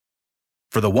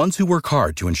For the ones who work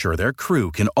hard to ensure their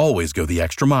crew can always go the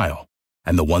extra mile,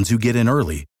 and the ones who get in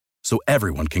early so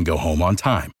everyone can go home on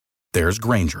time, there's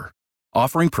Grainger,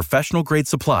 offering professional-grade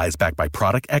supplies backed by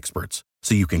product experts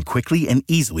so you can quickly and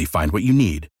easily find what you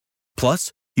need.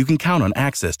 Plus, you can count on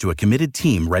access to a committed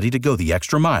team ready to go the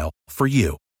extra mile for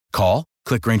you. Call,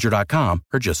 click Grainger.com,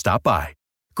 or just stop by.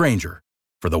 Grainger,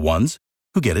 for the ones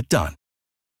who get it done.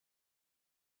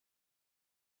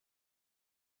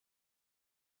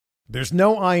 There's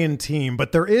no I in team,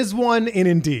 but there is one in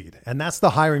Indeed, and that's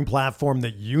the hiring platform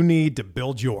that you need to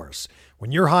build yours.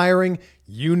 When you're hiring,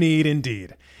 you need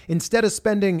Indeed. Instead of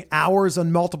spending hours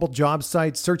on multiple job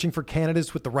sites searching for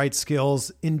candidates with the right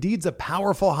skills, Indeed's a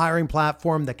powerful hiring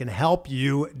platform that can help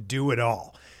you do it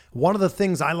all. One of the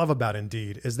things I love about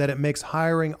Indeed is that it makes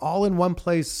hiring all in one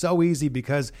place so easy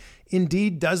because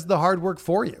Indeed does the hard work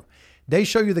for you. They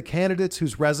show you the candidates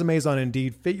whose resumes on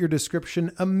Indeed fit your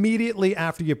description immediately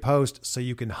after you post so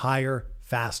you can hire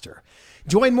faster.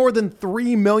 Join more than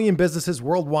 3 million businesses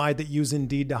worldwide that use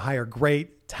Indeed to hire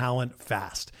great talent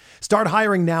fast. Start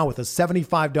hiring now with a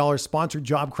 $75 sponsored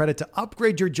job credit to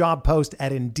upgrade your job post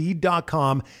at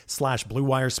Indeed.com/Blue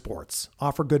Wire Sports.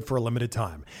 Offer good for a limited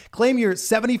time. Claim your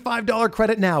 $75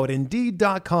 credit now at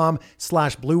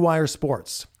Indeed.com/Blue Wire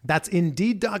Sports. That's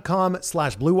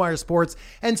Indeed.com/Blue Wire Sports,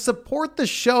 and support the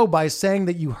show by saying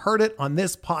that you heard it on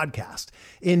this podcast.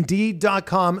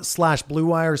 Indeed.com/Blue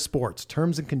Wire Sports.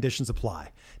 Terms and conditions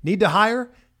apply. Need to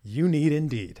hire? You need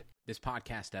Indeed. This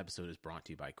podcast episode is brought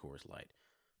to you by Coors Light.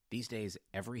 These days,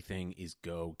 everything is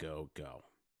go, go, go.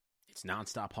 It's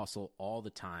nonstop hustle all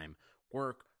the time.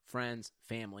 Work, friends,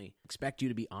 family expect you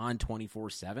to be on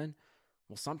 24/7.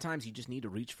 Well, sometimes you just need to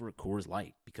reach for a Coors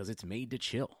Light because it's made to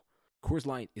chill. Coors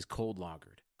Light is cold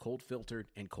lagered, cold filtered,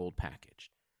 and cold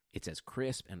packaged. It's as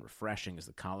crisp and refreshing as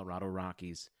the Colorado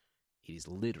Rockies. It is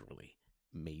literally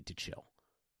made to chill.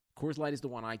 Coors Light is the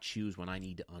one I choose when I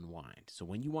need to unwind. So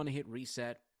when you want to hit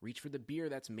reset, reach for the beer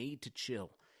that's made to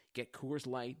chill. Get Coors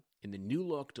Light in the new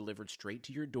look delivered straight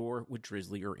to your door with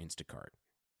Drizzly or Instacart.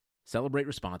 Celebrate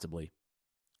responsibly.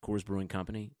 Coors Brewing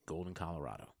Company, Golden,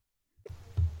 Colorado.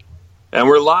 And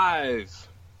we're live.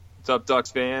 What's up,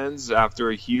 Ducks fans? After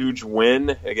a huge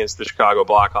win against the Chicago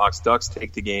Blackhawks, Ducks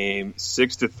take the game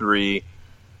 6-3.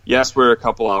 Yes, we're a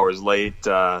couple hours late.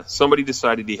 Somebody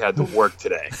decided he had to work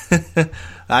today.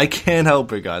 I can't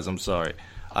help it, guys. I'm sorry.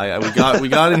 We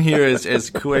got in here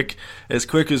as quick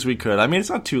as we could. I mean,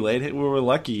 it's not too late. We were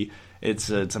lucky.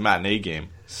 It's a matinee game.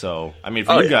 So I mean,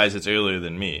 for you guys, it's earlier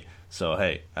than me. So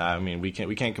hey, I mean, we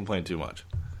can't complain too much.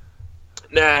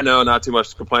 Nah, no, not too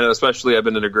much to complain about. Especially, I've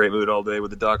been in a great mood all day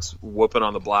with the Ducks whooping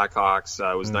on the Blackhawks.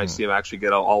 It was nice to see them actually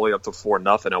get all the way up to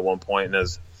 4-0 at one point, and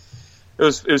it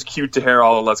was cute to hear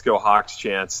all the "Let's Go Hawks"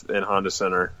 chants in Honda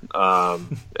Center.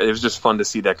 It was just fun to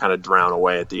see that kind of drown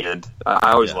away at the end.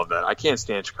 I always love that. I can't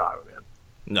stand Chicago, man.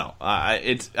 No,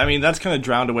 I mean that's kind of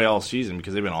drowned away all season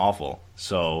because they've been awful.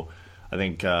 So I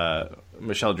think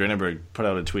Michelle Drinenberg put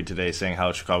out a tweet today saying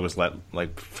how Chicago's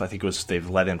they've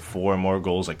let in 4 more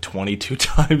goals 22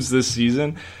 times this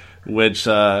season. Which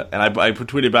and I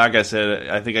tweeted back. I said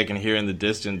I think I can hear in the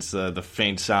distance the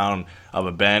faint sound of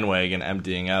a bandwagon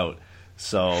emptying out.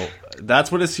 So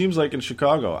that's what it seems like in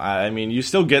Chicago. I mean,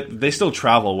 they still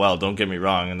travel well, don't get me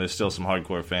wrong, and there's still some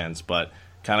hardcore fans, but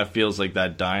kind of feels like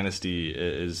that dynasty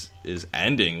is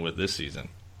ending with this season.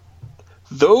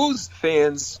 Those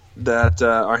fans that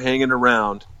are hanging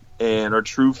around and are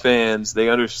true fans, they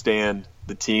understand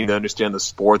the team, they understand the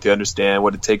sport, they understand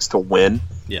what it takes to win.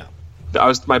 Yeah.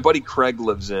 My buddy Craig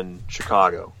lives in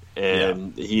Chicago,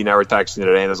 and he and I were texting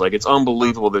today, and I was like, it's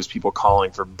unbelievable there's people calling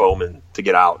for Bowman to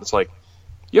get out. It's like,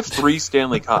 you have 3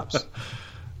 Stanley Cups.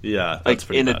 Yeah, that's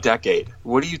pretty in bad. a decade.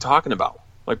 What are you talking about?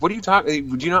 What are you talking?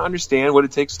 Would you not understand what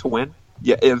it takes to win?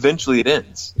 Yeah, eventually it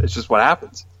ends. It's just what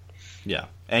happens. Yeah,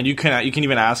 and you can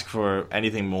even ask for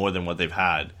anything more than what they've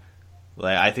had.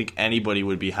 I think anybody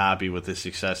would be happy with the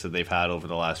success that they've had over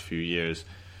the last few years.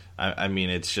 I mean,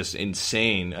 it's just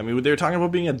insane. I mean, they were talking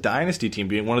about being a dynasty team,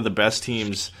 being one of the best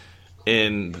teams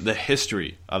in the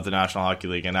history of the National Hockey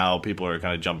League, and now people are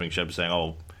kind of jumping ship saying,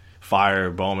 oh, fire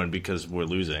Bowman because we're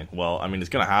losing. Well, I mean, it's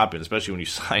going to happen, especially when you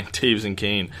sign Taves and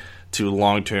Kane to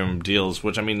long-term deals,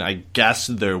 which, I mean, I guess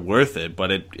they're worth it, but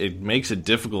it makes it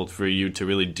difficult for you to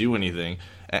really do anything.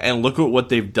 And look at what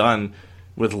they've done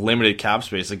with limited cap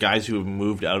space. The guys who have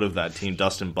moved out of that team,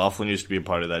 Dustin Byfuglien used to be a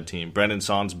part of that team. Brendan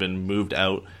Saund's been moved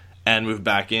out and moved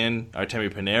back in.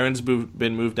 Artemi Panarin's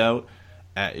been moved out.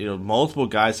 Multiple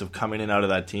guys have come in and out of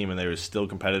that team, and they were still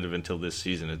competitive until this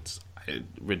season. It's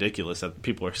ridiculous that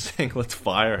people are saying, let's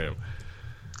fire him.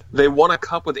 They won a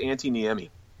cup with Antti Niemi.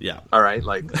 Yeah. All right,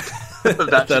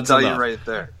 That should tell enough. you right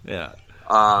there. Yeah.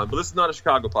 But this is not a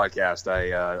Chicago podcast.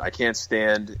 I can't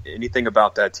stand anything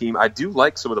about that team. I do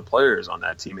like some of the players on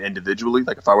that team individually.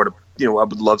 Like if I were to, I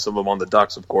would love some of them on the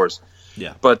Ducks, of course.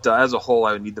 Yeah. But as a whole,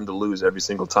 I would need them to lose every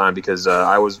single time because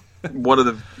I was one of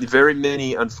the very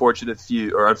many unfortunate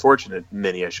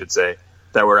many, I should say,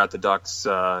 that were at the Ducks'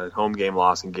 home game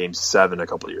loss in Game 7 a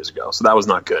couple of years ago. So that was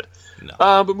not good. No.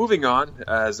 But moving on,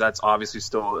 as that's obviously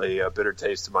still a bitter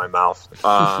taste in my mouth.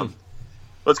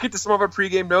 Let's get to some of our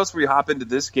pregame notes before we hop into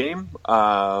this game.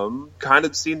 Kind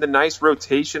of seeing the nice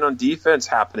rotation on defense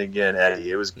happen again,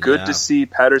 Eddie. It was good to see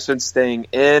Pettersson staying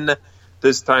in.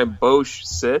 This time Bosch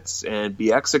sits and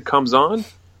Bieksa comes on.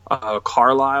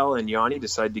 Carlisle and Yanni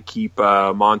decide to keep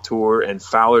Montour and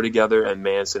Fowler together and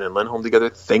Manson and Lindholm together,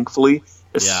 thankfully.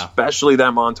 Especially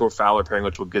that Montour-Fowler pairing,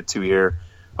 which we'll get to here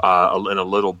in a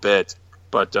little bit.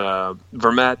 But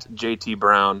Vermette, JT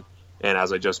Brown, and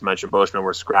as I just mentioned, Boschman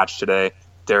were scratched today.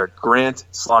 Derek Grant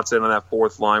slots in on that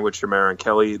fourth line with Chimera and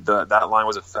Kelly. That line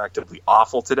was effectively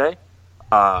awful today.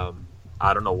 I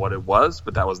don't know what it was,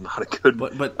 but that was not a good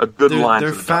line.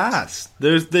 They're fast.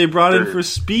 They brought in for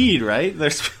speed, right?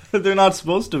 They're not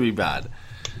supposed to be bad.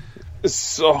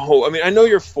 So, I know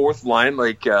your fourth line,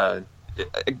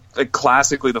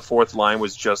 classically the fourth line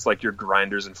was just like your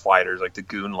grinders and fighters, like the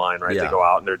goon line, right? Yeah. They go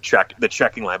out and they're the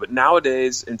checking line. But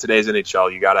nowadays, in today's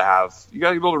NHL, you got to be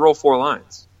able to roll four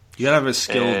lines. You got to have a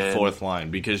skilled fourth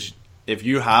line, because if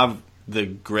you have the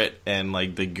grit and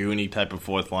like the goony type of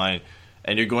fourth line,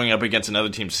 and you're going up against another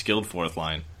team's skilled fourth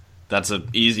line, that's an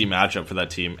easy matchup for that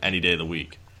team any day of the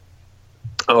week.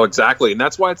 Oh, exactly. And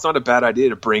that's why it's not a bad idea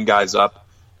to bring guys up,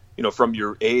 from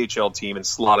your AHL team and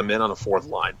slot them in on a fourth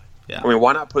line. Yeah.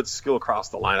 Why not put skill across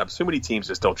the lineup? So many teams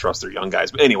just don't trust their young guys.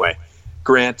 But anyway,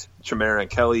 Grant, Chimera, and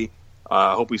Kelly,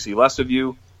 hope we see less of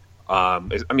you. I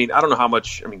don't know how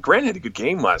much. Grant had a good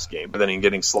game last game, but then in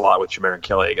getting slot with Chimera and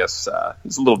Kelly, I guess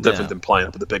it's a little different than playing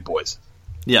up with the big boys.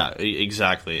 Yeah,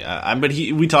 exactly. But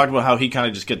we talked about how he kind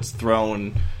of just gets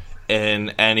thrown in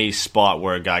any spot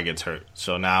where a guy gets hurt.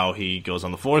 So now he goes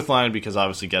on the fourth line because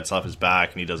obviously gets off his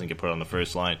back and he doesn't get put on the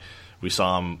first line. We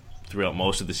saw him throughout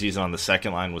most of the season on the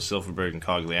second line with Silfverberg and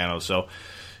Cogliano. So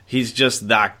he's just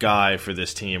that guy for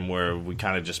this team where we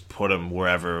kind of just put him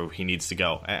wherever he needs to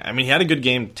go. He had a good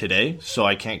game today, so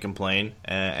I can't complain.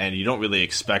 And you don't really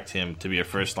expect him to be a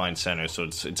first-line center, so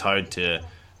it's hard to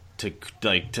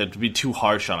be too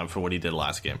harsh on him for what he did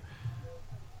last game.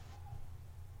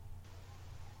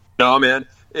 No, man,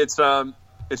 it's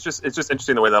just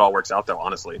interesting the way that all works out, though.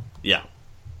 Honestly, yeah.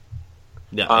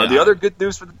 The other good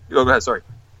news go ahead. Sorry.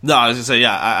 No, I was gonna say,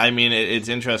 it's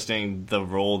interesting the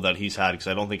role that he's had, because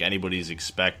I don't think anybody's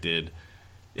expected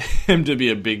him to be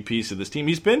a big piece of this team.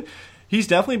 He's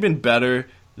definitely been better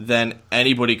than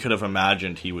anybody could have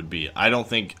imagined he would be.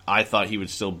 I thought he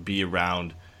would still be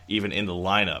around even in the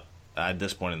lineup at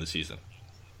this point in the season.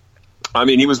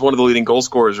 He was one of the leading goal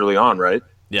scorers early on, right?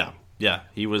 Yeah,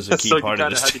 he was a key part of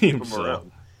this team. So.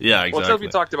 Yeah, exactly. Well, it's we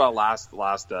talked about last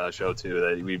show, too,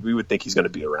 that we would think he's going to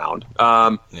be around.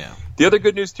 Yeah. The other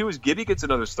good news, too, is Gibby gets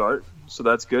another start, so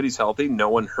that's good. He's healthy. No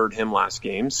one hurt him last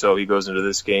game, so he goes into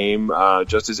this game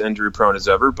just as injury-prone as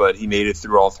ever, but he made it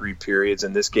through all three periods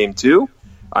in this game, too.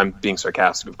 I'm being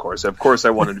sarcastic, of course. Of course,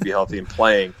 I want him to be healthy and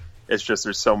playing. It's just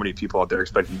there's so many people out there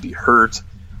expecting to be hurt.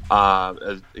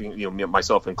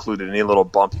 Myself included. Any little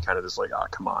bump, you kind of just like, oh,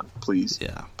 come on, please.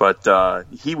 Yeah. But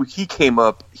he came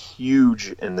up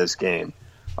huge in this game.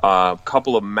 A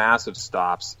couple of massive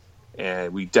stops,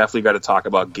 and we definitely got to talk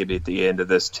about Gibby at the end of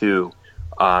this too,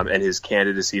 and his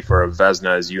candidacy for a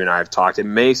Vezina, as you and I have talked. It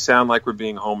may sound like we're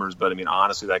being homers, but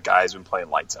honestly, that guy's been playing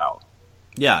lights out.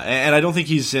 Yeah, and I don't think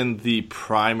he's in the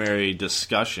primary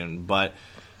discussion, but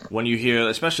when you hear,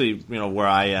 especially where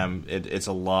I am, it's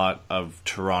a lot of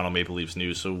Toronto Maple Leafs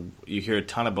news. So you hear a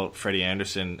ton about Freddie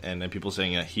Anderson and people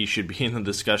saying that he should be in the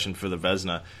discussion for the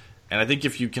Vezina. And I think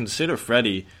if you consider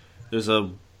Freddie, there's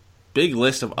a big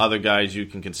list of other guys you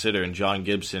can consider, and John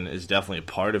Gibson is definitely a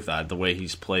part of that. The way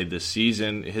he's played this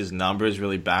season, his numbers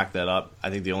really back that up.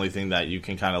 I think the only thing that you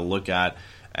can kind of look at,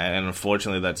 and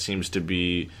unfortunately that seems to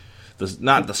be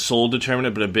not the sole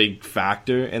determinant, but a big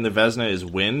factor in the Vezina, is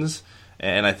wins.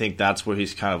 And I think that's where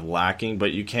he's kind of lacking.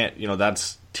 But you can't,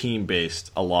 that's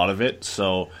team-based, a lot of it.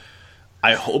 So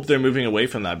I hope they're moving away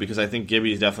from that, because I think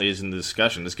Gibby definitely is in the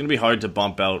discussion. It's going to be hard to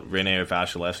bump out Rene or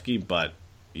Vasilevsky, but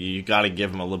you got to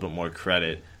give him a little bit more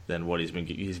credit than what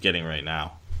he's getting right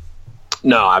now.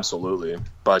 No, absolutely.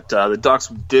 But the Ducks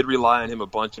did rely on him a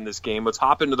bunch in this game. Let's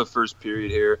hop into the first period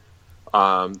here.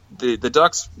 The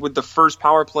Ducks, with the first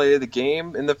power play of the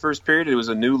game in the first period, it was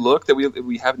a new look that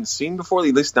we haven't seen before,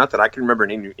 at least not that I can remember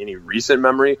in any recent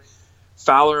memory.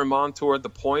 Fowler and Montour at the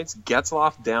points,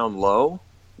 Getzlaf down low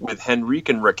with Henrique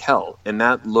and Raquel, and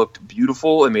that looked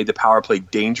beautiful and made the power play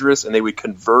dangerous, and they would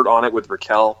convert on it with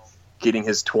Raquel getting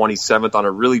his 27th on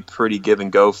a really pretty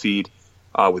give-and-go feed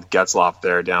with Getzlaf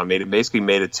there down. Basically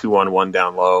made it 2-on-1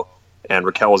 down low, and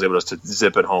Raquel was able to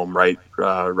zip it home right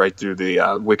through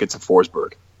the wickets of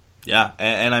Forsberg. Yeah,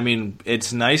 and I mean,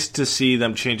 it's nice to see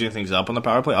them changing things up on the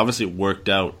power play. Obviously, it worked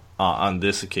out on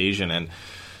this occasion, and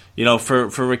you know, for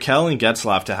Raquel and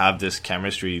Getzlaf to have this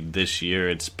chemistry this year,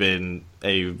 it's been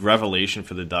a revelation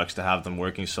for the Ducks to have them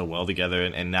working so well together,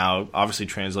 and now obviously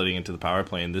translating into the power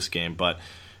play in this game. But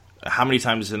how many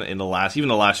times in the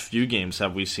last few games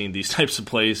have we seen these types of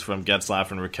plays from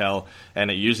Getzlaf and Raquel, and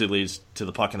it usually leads to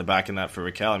the puck in the back in that for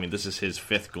Raquel. I mean, this is his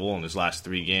 5th goal in his last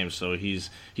 3 games, so he's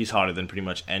hotter than pretty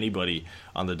much anybody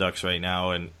on the Ducks right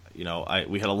now. And you know,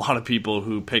 we had a lot of people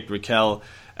who picked Raquel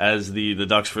as the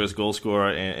Ducks' first goal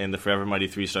scorer in the Forever Mighty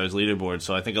 3 Stars leaderboard,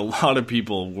 so I think a lot of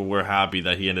people were happy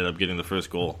that he ended up getting the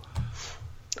first goal.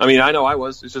 I mean, I know I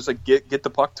was. It's just like, get the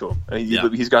puck to him. I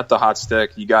mean, he's got the hot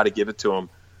stick. You got to give it to him.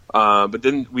 But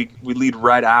then we lead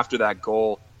right after that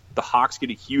goal. The Hawks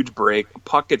get a huge break. The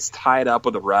puck gets tied up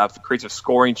with a ref. It creates a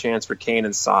scoring chance for Kane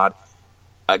and Saad.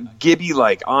 Gibby,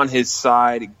 on his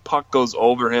side, puck goes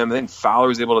over him. And then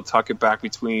Fowler's able to tuck it back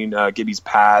between Gibby's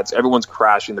pads. Everyone's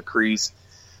crashing the crease.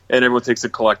 And everyone takes a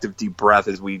collective deep breath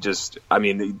as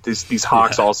these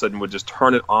Hawks all of a sudden would just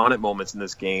turn it on at moments in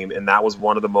this game. And that was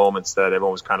one of the moments that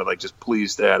everyone was kind of just,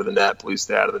 please stay out of the net, please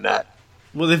stay out of the net.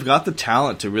 Well, they've got the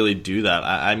talent to really do that.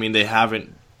 I mean, they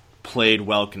haven't played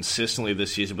well consistently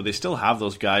this season, but they still have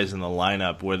those guys in the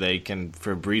lineup where they can,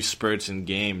 for brief spurts in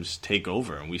games, take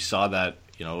over. And we saw that,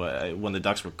 when the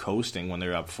Ducks were coasting, when they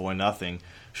were up 4-0,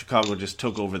 Chicago just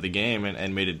took over the game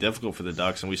and made it difficult for the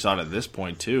Ducks. And we saw it at this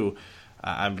point, too.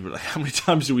 How many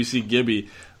times do we see Gibby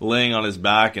laying on his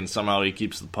back and somehow he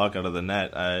keeps the puck out of the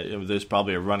net? There's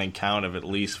probably a running count of at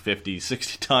least 50,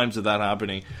 60 times of that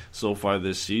happening so far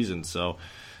this season. So,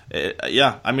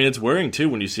 it's worrying too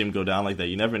when you see him go down like that.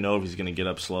 You never know if he's going to get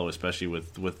up slow, especially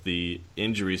with the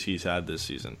injuries he's had this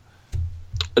season.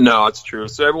 No, it's true.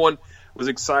 So everyone was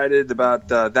excited about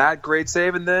that great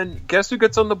save, and then guess who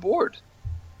gets on the board?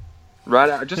 Right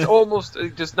out,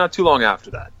 just not too long after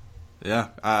that. Yeah,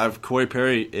 Corey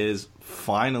Perry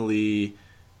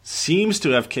seems to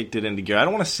have kicked it into gear. I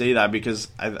don't want to say that because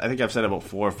I think I've said it about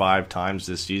 4 or 5 times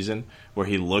this season where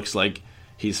he looks like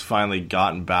he's finally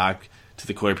gotten back to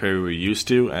the Corey Perry we're used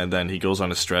to, and then he goes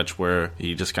on a stretch where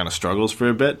he just kind of struggles for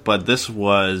a bit. But this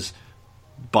was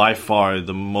by far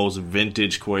the most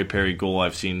vintage Corey Perry goal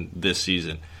I've seen this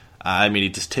season. He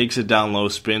just takes it down low,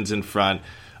 spins in front.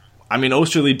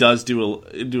 Osterley does do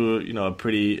a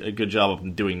pretty good job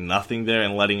of doing nothing there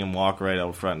and letting him walk right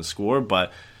out front and score.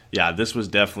 But yeah, this was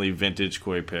definitely vintage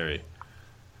Corey Perry.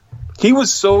 He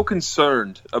was so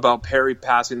concerned about Perry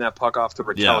passing that puck off to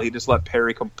Raquel. Yeah. He just let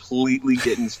Perry completely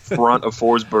get in front of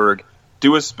Forsberg,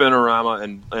 do a spinorama,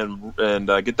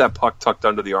 and get that puck tucked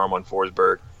under the arm on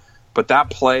Forsberg. But that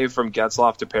play from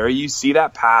Getzlaf to Perry, you see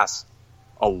that pass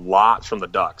a lot from the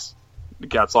Ducks.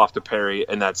 Getzlaf to Perry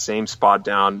in that same spot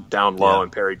down low,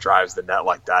 and Perry drives the net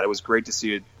like that. It was great to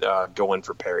see it go in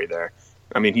for Perry there.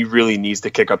 He really needs to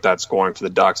kick up that scoring for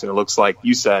the Ducks, and it looks like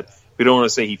you said, we don't want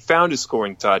to say he found his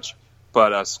scoring touch,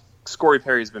 but Corey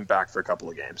Perry's been back for a couple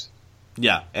of games.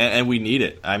 Yeah, and we need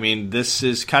it. This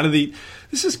is kind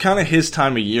of his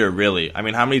time of year, really.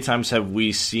 How many times have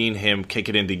we seen him kick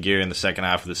it into gear in the second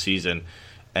half of the season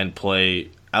and play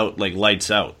out like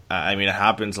lights out? It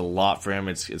happens a lot for him.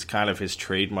 It's kind of his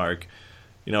trademark.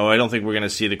 I don't think we're going to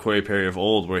see the Corey Perry of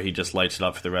old where he just lights it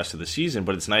up for the rest of the season,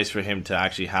 but it's nice for him to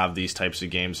actually have these types of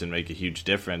games and make a huge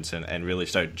difference and really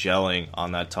start gelling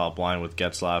on that top line with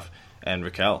Getzlaf and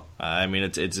Raquel.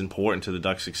 It's important to the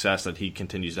Ducks' success that he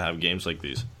continues to have games like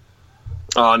these.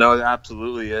 Oh, no, it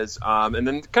absolutely is. And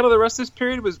then kind of the rest of this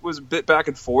period was a bit back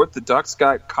and forth. The Ducks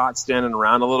got caught standing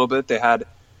around a little bit. They had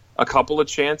a couple of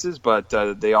chances, but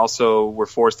they also were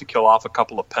forced to kill off a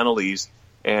couple of penalties.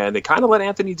 And they kind of let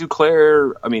Anthony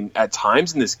Duclair, at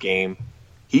times in this game,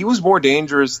 he was more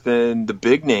dangerous than the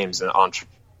big names on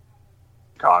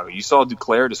Chicago. You saw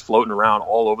Duclair just floating around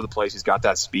all over the place. He's got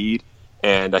that speed,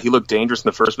 and he looked dangerous in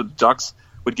the first, but the Ducks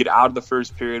would get out of the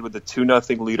first period with a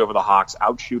 2-0 lead over the Hawks,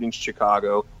 out-shooting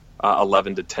Chicago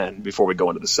 11-10 before we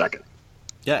go into the second.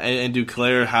 Yeah, and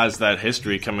Duclair has that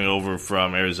history coming over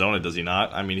from Arizona, does he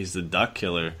not? He's the Duck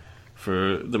killer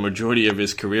for the majority of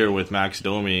his career with Max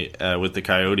Domi with the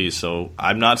Coyotes, so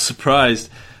I'm not surprised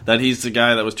that he's the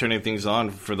guy that was turning things on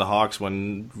for the Hawks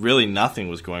when really nothing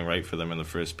was going right for them in the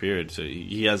first period. So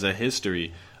he has a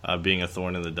history of being a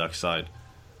thorn in the Ducks' side.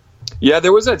 Yeah,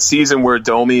 there was that season where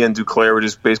Domi and Duclair were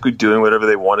just basically doing whatever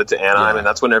they wanted to Anaheim, and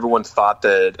that's when everyone thought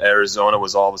that Arizona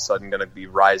was all of a sudden going to be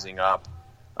rising up,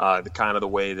 the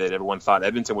way that everyone thought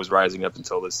Edmonton was rising up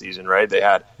until this season, right? They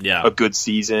had a good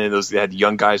season. They had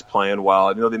young guys playing well.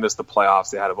 Even though they missed the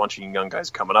playoffs, they had a bunch of young guys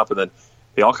coming up, and then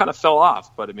they all kind of fell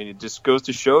off. But, I mean, it just goes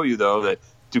to show you, though, that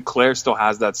Duclair still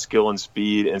has that skill and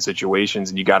speed in situations,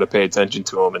 and you got to pay attention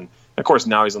to him. And, of course,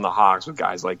 now he's on the Hawks with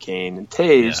guys like Kane and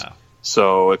Taves. Yeah.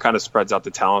 So it kind of spreads out the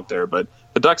talent there. But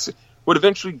the Ducks would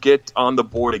eventually get on the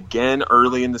board again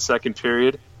early in the second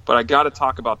period. But I got to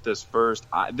talk about this first.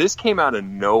 This came out of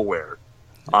nowhere.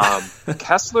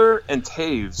 Kessler and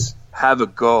Taves have a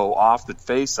go off the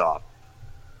faceoff.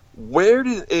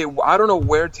 I don't know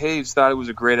where Taves thought it was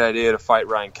a great idea to fight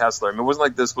Ryan Kessler. I mean, it wasn't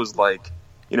like this was like,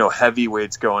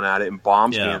 heavyweights going at it and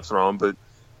bombs being thrown. But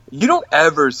you don't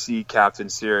ever see Captain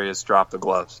Serious drop the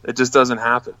gloves. It just doesn't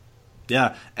happen.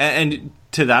 Yeah, and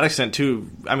to that extent, too,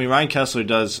 I mean, Ryan Kessler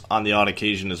does on the odd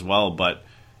occasion as well, but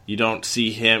you don't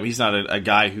see him. He's not a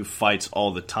guy who fights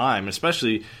all the time,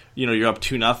 especially, you're up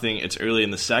 2-0, it's early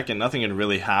in the second. Nothing had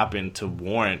really happened to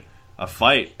warrant a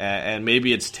fight, and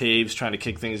maybe it's Taves trying to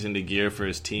kick things into gear for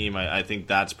his team. I think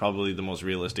that's probably the most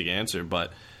realistic answer,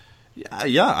 but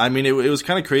yeah, I mean, it was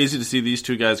kind of crazy to see these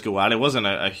two guys go at it. It wasn't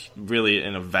really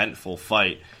an eventful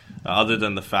fight, other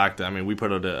than the fact that, I mean, we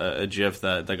put out a GIF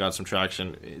that got some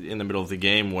traction in the middle of the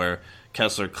game where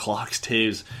Kessler clocks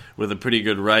Taves with a pretty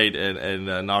good right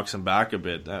and knocks him back a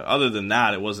bit. Other than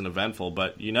that, it wasn't eventful,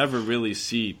 but you never really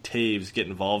see Taves get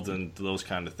involved in those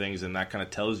kind of things, and that kind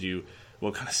of tells you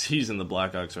what kind of season the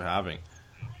Blackhawks are having.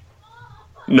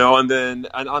 No, and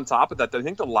on top of that, I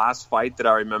think the last fight that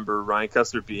I remember Ryan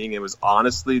Kessler being in was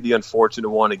honestly the unfortunate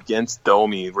one against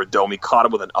Domi, where Domi caught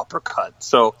him with an uppercut.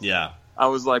 So yeah, I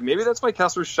was like, maybe that's why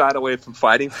Kessler shied away from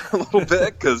fighting for a little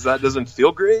bit, because that doesn't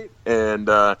feel great. And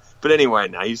but anyway,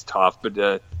 now he's tough. But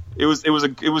it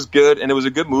was good, and it was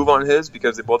a good move on his,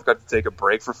 because they both got to take a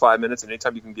break for 5 minutes. And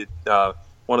anytime you can get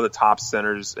one of the top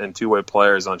centers and two-way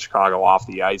players on Chicago off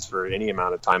the ice for any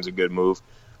amount of time is a good move.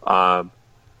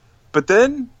 But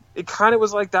then it kind of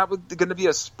was like that was going to be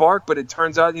a spark, but it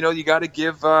turns out, you got to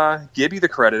give Gibby the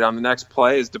credit on the next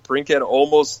play, as DeBrincat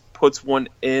almost puts one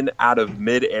in out of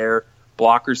midair.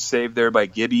 Blocker saved there by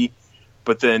Gibby.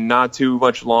 But then not too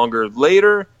much longer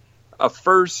later, a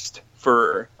first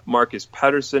for Marcus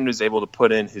Pettersson was able to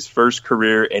put in his first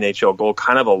career NHL goal,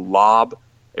 kind of a lob.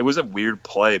 It was a weird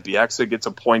play. Bieksa gets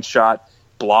a point shot,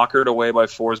 blockered away by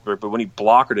Forsberg, but when he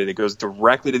blockered it, it goes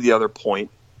directly to the other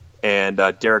point. And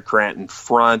Derek Grant in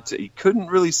front. You couldn't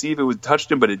really see if it would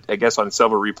touched him, but I guess on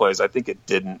several replays, I think it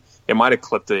didn't. It might have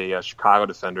clipped a Chicago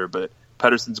defender, but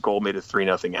Pettersson's goal made it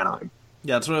 3-0 Anaheim.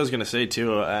 Yeah, that's what I was going to say,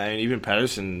 too. And even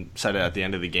Pettersson said it at the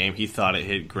end of the game. He thought it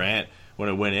hit Grant when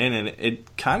it went in, and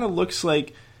it kind of looks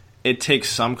like it takes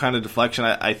some kind of deflection.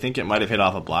 I think it might have hit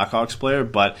off a Blackhawks player,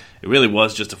 but it really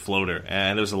was just a floater.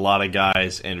 And there's a lot of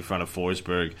guys in front of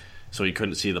Forsberg, so he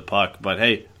couldn't see the puck. But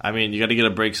hey, I mean, you got to get a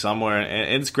break somewhere,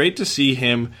 and it's great to see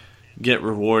him get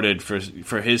rewarded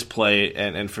for his play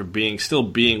and for still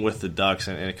being with the Ducks,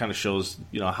 and it kind of shows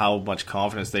how much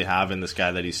confidence they have in this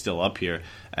guy, that he's still up here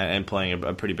and playing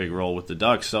a pretty big role with the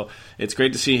Ducks. So it's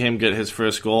great to see him get his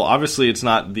first goal. Obviously, it's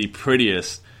not the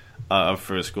prettiest of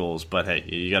first goals, but hey,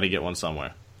 you got to get one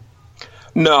somewhere.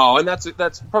 No, and that's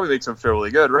probably makes him feel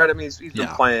really good, right? I mean, he's been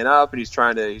playing up, and he's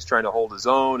trying to hold his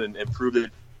own and prove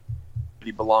that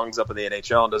he belongs up in the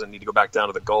NHL and doesn't need to go back down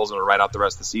to the goals and write out the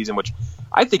rest of the season, which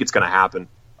I think it's going to happen.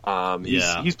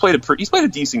 He's played a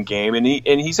decent game, and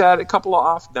he's had a couple of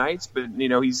off nights, but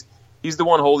he's the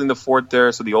one holding the fort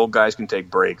there, so the old guys can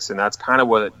take breaks, and that's kind of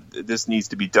what this needs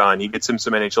to be done. He gets him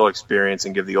some NHL experience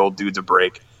and give the old dudes a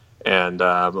break, and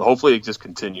hopefully it just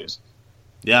continues.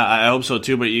 Yeah, I hope so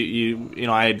too. But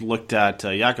I had looked at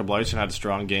Jakob Larsson had a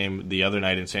strong game the other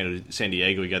night in San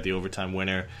Diego. He got the overtime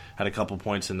winner, had a couple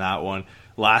points in that one.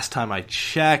 Last time I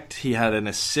checked, he had an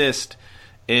assist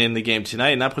in the game tonight,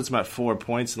 and that puts him at 4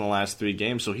 points in the last 3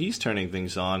 games. So he's turning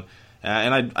things on,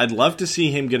 and I'd love to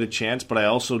see him get a chance, but I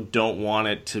also don't want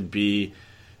it to be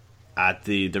at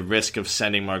the risk of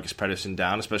sending Marcus Pettersson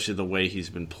down, especially the way he's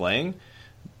been playing.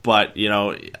 But,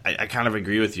 I kind of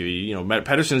agree with you.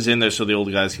 Pettersson's in there so the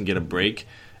old guys can get a break.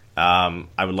 I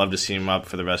would love to see him up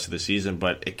for the rest of the season,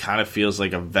 but it kind of feels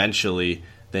like eventually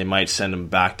they might send him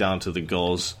back down to the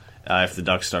goals if the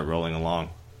Ducks start rolling along.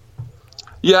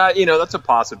 Yeah, that's a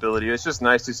possibility. It's just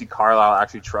nice to see Carlisle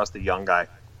actually trust the young guy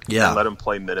and let him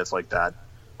play minutes like that.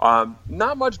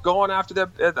 Not much going after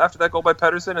that goal by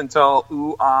Pettersson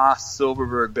until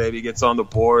Silverberg, baby, gets on the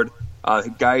board.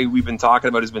 The guy we've been talking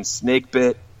about has been snake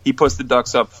bit. He puts the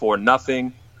Ducks up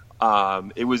 4-0.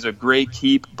 It was a great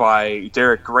keep by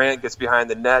Derek Grant, gets behind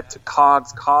the net to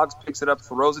Cogs. Cogs picks it up,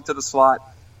 throws it to the slot.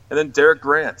 And then Derek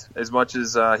Grant, as much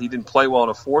as he didn't play well in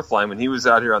a fourth line when he was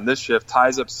out here on this shift,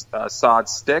 ties up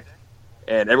Saad's stick.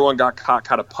 And everyone got caught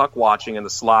kind of puck watching in the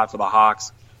slot for the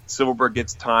Hawks. Silverberg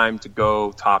gets time to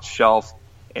go top shelf.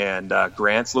 And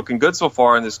Grant's looking good so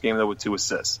far in this game, though, with 2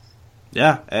 assists.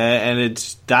 Yeah, and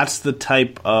that's the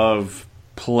type of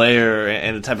player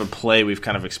and the type of play we've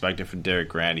kind of expected from Derek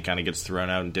Grant. He kind of gets thrown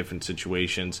out in different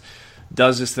situations,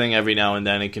 does this thing every now and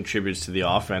then, and contributes to the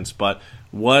offense. But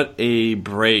what a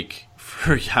break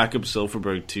for Jakob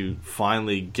Silfverberg to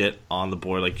finally get on the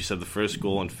board. Like you said, the first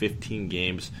goal in 15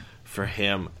 games for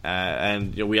him.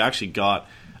 And we actually got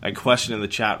a question in the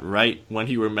chat right when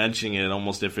you were mentioning it,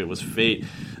 almost if it was fate.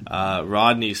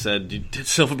 Rodney said, did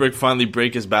Silfverberg finally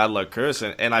break his bad luck curse?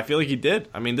 And I feel like he did.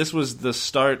 I mean, this was the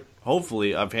start,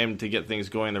 hopefully, of him to get things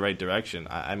going in the right direction.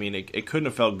 I mean, it couldn't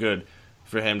have felt good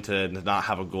for him to not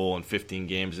have a goal in 15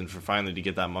 games and for finally to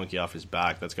get that monkey off his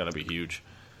back. That's got to be huge.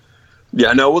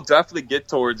 Yeah, no, we'll definitely get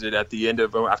towards it at the end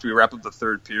of after we wrap up the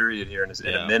third period here in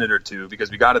a minute or two,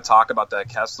 because we got to talk about that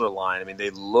Kessler line. I mean, they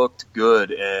looked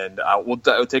good, and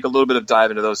we'll take a little bit of dive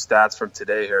into those stats from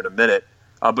today here in a minute.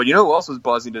 But you know who else was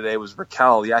buzzing today was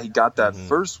Raquel. Yeah, he got that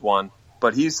first one,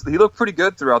 but he looked pretty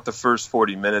good throughout the first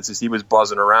 40 minutes as he was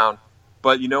buzzing around.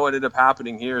 But you know what ended up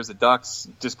happening here is the Ducks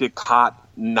just get caught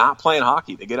not playing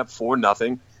hockey. They get up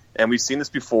 4-0, and we've seen this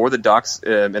before. The Ducks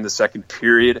in the second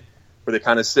period, where they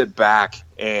kind of sit back,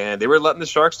 and they were letting the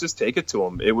Sharks just take it to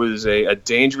them. It was a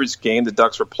dangerous game the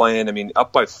Ducks were playing. I mean,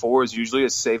 up by 4 is usually a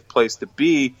safe place to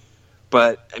be,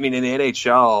 but I mean, in the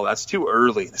NHL, that's too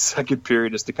early in the second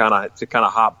period just to kind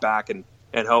of hop back and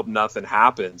hope nothing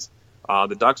happens.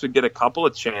 The Ducks would get a couple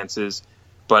of chances,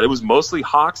 but it was mostly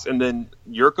Hawks, and then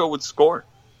Jurko would score.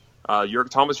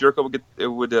 Thomas Jurko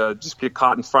would just get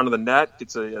caught in front of the net,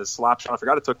 gets a slap shot. I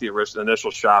forgot it took the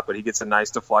initial shot, but he gets a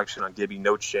nice deflection on Gibby,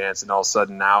 no chance, and all of a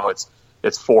sudden now it's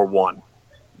 4-1.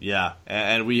 Yeah,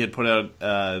 and we had put out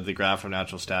the graph from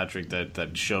Natural Stat Trick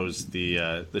that shows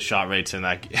the shot rates in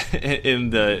that in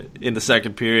the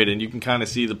second period, and you can kind of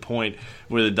see the point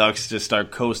where the Ducks just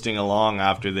start coasting along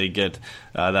after they get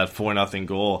that 4-0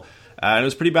 goal. And it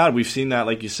was pretty bad. We've seen that,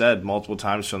 like you said, multiple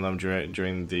times from them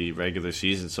during the regular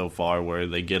season so far, where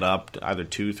they get up to either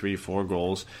 2, 3, 4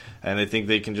 goals, and they think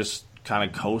they can just kind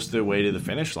of coast their way to the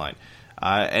finish line.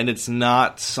 And it's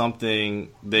not something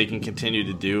they can continue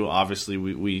to do.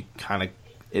 Obviously,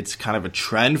 it's kind of a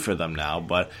trend for them now.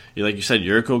 But like you said,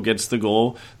 Jurko gets the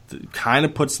goal, kind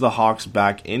of puts the Hawks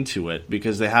back into it,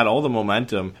 because they had all the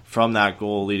momentum from that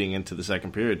goal leading into the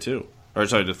second period too. Or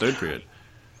sorry, the third period.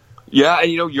 Yeah,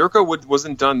 and Jurko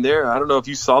wasn't done there. I don't know if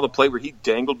you saw the play where he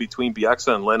dangled between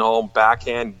Bieksa and Lindholm,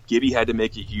 backhand. Gibby had to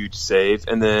make a huge save,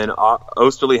 and then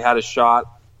Osterley had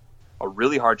a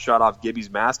really hard shot off Gibby's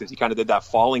mask because he kind of did that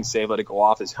falling save, let it go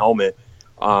off his helmet.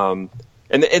 And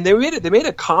they made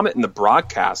a comment in the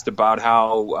broadcast about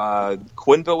how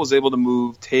Quenneville was able to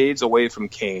move Taves away from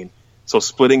Kane, so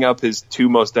splitting up his 2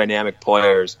 most dynamic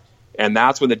players, and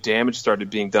that's when the damage started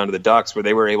being done to the Ducks, where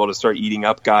they were able to start eating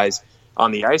up guys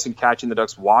on the ice and catching the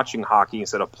Ducks watching hockey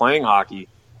instead of playing hockey.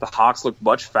 The Hawks looked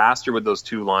much faster with those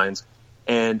 2 lines,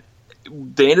 and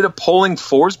they ended up pulling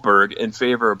Forsberg in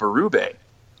favor of Berube.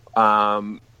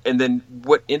 And then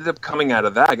what ended up coming out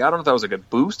of that, I don't know if that was like a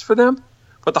boost for them,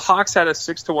 but the Hawks had a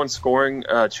 6-1 scoring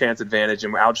chance advantage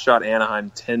and outshot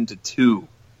Anaheim 10-2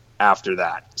 after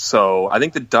that. So I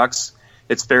think the Ducks,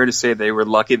 it's fair to say they were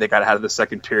lucky they got out of the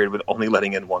second period with only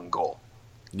letting in 1 goal.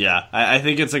 Yeah, I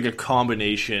think it's like a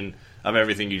combination of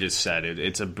everything you just said.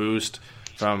 It's a boost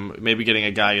from maybe getting a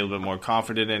guy a little bit more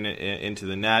confident into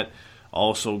the net,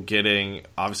 also getting,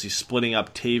 obviously, splitting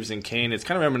up Taves and Kane. It's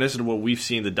kind of reminiscent of what we've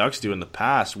seen the Ducks do in the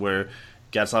past, where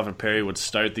Getzlaf and Perry would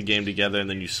start the game together, and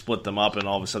then you split them up, and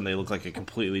all of a sudden they look like a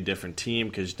completely different team,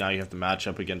 because now you have to match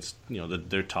up against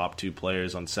their top 2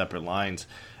 players on separate lines,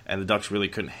 and the Ducks really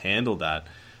couldn't handle that.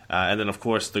 And then, of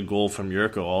course, the goal from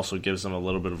Jurko also gives them a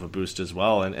little bit of a boost as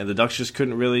well. And the Ducks just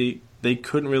couldn't really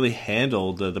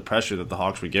handle the pressure that the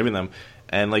Hawks were giving them.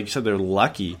 And like you said, they're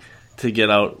lucky to get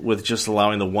out with just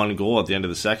allowing the 1 goal at the end of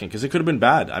the second, because it could have been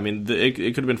bad. I mean, it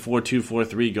could have been 4-2,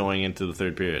 4-3 going into the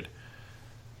third period.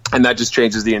 And that just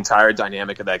changes the entire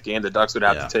dynamic of that game. The Ducks would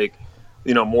have to take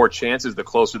more chances the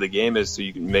closer the game is, so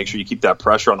you can make sure you keep that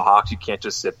pressure on the Hawks. You can't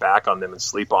just sit back on them and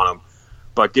sleep on them.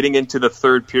 But getting into the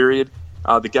third period,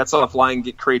 the Getzlaf line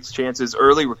creates chances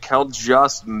early. Raquel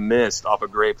just missed off a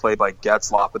great play by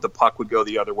Getzlaf, but the puck would go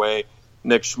the other way.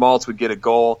 Nick Schmaltz would get a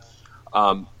goal.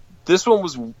 This one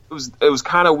was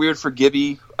kind of weird for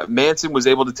Gibby. Manson was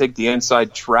able to take the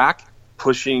inside track,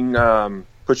 pushing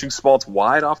pushing Schmaltz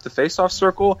wide off the faceoff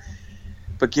circle.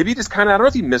 But Gibby just kind of, I don't know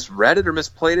if he misread it or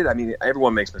misplayed it. I mean,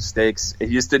 everyone makes mistakes. He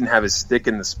just didn't have his stick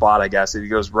in the spot, I guess. He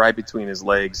goes right between his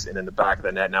legs and in the back of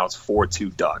the net. Now it's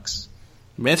 4-2 Ducks.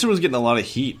 Manson was getting a lot of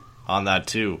heat on that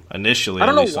too, initially, I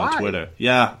don't at least know why. on Twitter.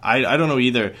 Yeah, I don't know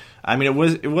either. I mean,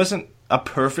 it wasn't a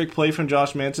perfect play from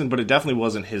Josh Manson, but it definitely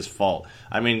wasn't his fault.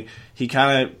 I mean, he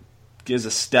kind of gives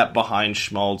a step behind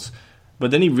Schmaltz,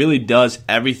 but then he really does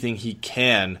everything he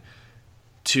can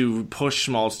to push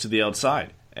Schmaltz to the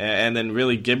outside. And then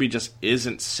really Gibby just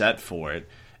isn't set for it.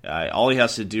 All he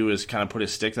has to do is kind of put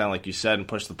his stick down, like you said, and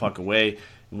push the puck away.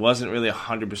 Wasn't really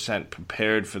 100%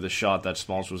 prepared for the shot that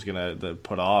Schmaltz was going to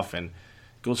put off, and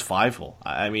goes 5-hole.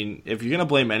 I mean, if you're going to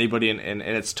blame anybody, and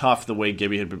it's tough the way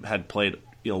Gibby had played,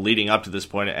 leading up to this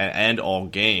point and all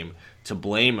game, to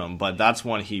blame him, but that's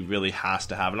one he really has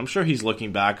to have. And I'm sure he's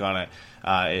looking back on it,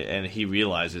 and he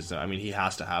realizes, I mean, he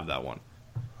has to have that one.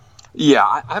 Yeah,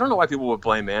 I don't know why people would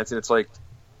blame Manson. It's like,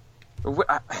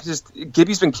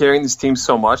 Gibby's been carrying this team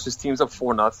so much. This team's up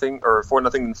 4-0 or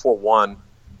 4-0 and 4-1,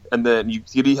 and then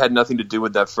Gibby had nothing to do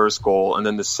with that first goal. And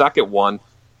then the second one,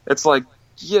 it's like,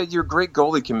 yeah, your great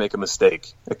goalie can make a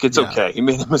mistake. Like, it's okay. He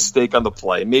made a mistake on the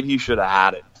play. Maybe he should have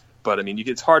had it, but I mean,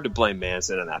 it's hard to blame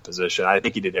Manson in that position. I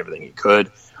think he did everything he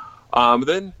could.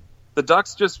 Then the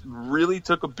Ducks just really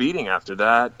took a beating after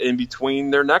that. In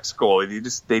between their next goal,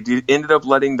 they ended up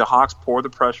letting the Hawks pour the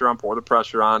pressure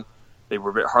on. They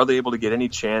were hardly able to get any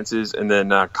chances, and then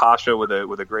Kasha with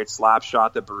a great slap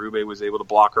shot that Berube was able to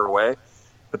block her away.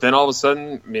 But then all of a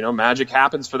sudden, magic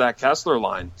happens for that Kessler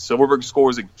line. Silverberg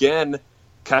scores again.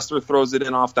 Kessler throws it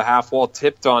in off the half wall,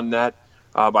 tipped on net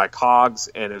by Cogs,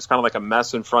 and it was kind of like a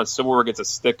mess in front. Silverberg gets a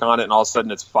stick on it, and all of a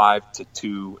sudden it's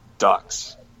 5-2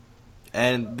 Ducks.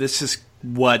 And this is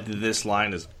what this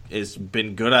line is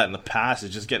been good at in the past,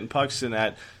 is just getting pucks in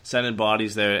that, sending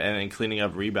bodies there, and cleaning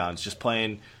up rebounds, just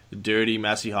playing dirty,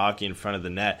 messy hockey in front of the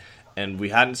net. And we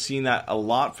hadn't seen that a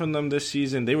lot from them this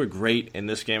season. They were great in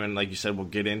this game, and like you said, we'll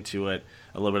get into it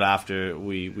a little bit after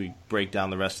we break down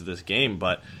the rest of this game.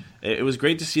 But it was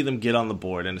great to see them get on the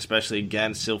board, and especially,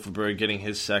 again, Silverberg getting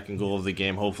his second goal of the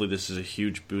game. Hopefully this is a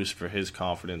huge boost for his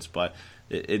confidence. But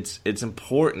it's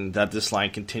important that this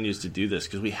line continues to do this,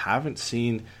 because we haven't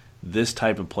seen this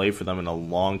type of play for them in a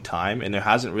long time, and there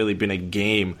hasn't really been a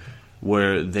game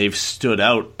where they've stood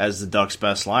out as the Ducks'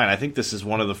 best line. I think this is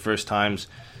one of the first times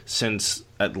since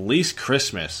at least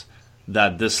Christmas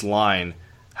that this line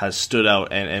has stood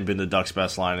out and been the Ducks'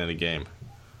 best line in a game.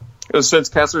 It was since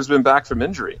Kessler's been back from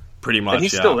injury. Pretty much, and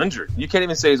he's still injured. You can't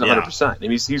even say he's 100%. I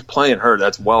mean, he's playing hurt.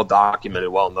 That's well documented,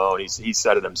 well known. He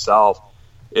said it himself.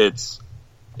 It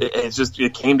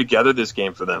came together this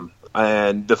game for them.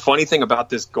 And the funny thing about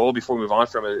this goal, before we move on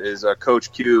from it, is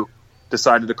Coach Q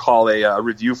decided to call a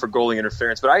review for goalie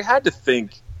interference. But I had to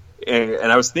think,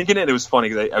 and I was thinking it was funny,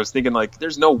 because I was thinking, like,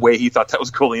 there's no way he thought that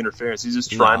was goalie interference. He's just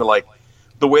trying to, like,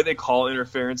 the way they call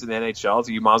interference in the NHL,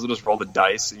 so you might as well just roll the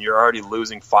dice, and you're already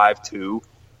losing 5-2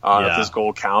 if this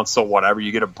goal counts. So whatever,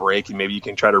 you get a break, and maybe you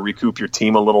can try to recoup your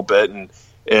team a little bit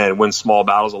and win small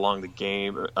battles along the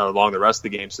game, along the rest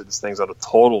of the game, so this thing's not a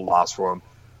total loss for him.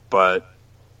 But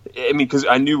I mean, because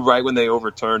I knew right when they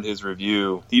overturned his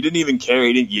review, he didn't even care.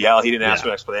 He didn't yell. He didn't ask for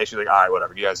an explanation. He's like, all right,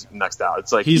 whatever. You guys next out.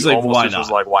 It's like he's like, why not? Was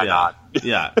like, why not?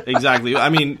 Yeah, exactly. I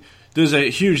mean, there's a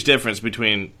huge difference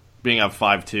between being up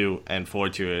 5-2 and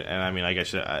 4-2. And I mean, I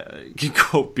guess I can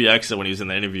quote Bieksa when he was in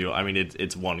the interview. I mean,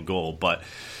 it's one goal, but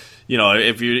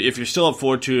if you're still up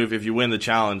 4-2, if you win the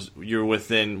challenge, you're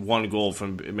within one goal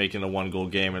from making a 1-goal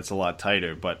game. It's a lot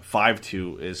tighter, but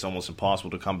 5-2 is almost impossible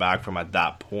to come back from at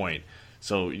that point.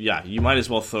 So, yeah, you might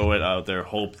as well throw it out there,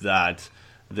 hope that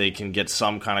they can get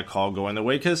some kind of call going their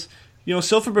way. Because,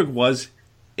 Silverberg was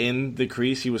in the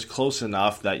crease. He was close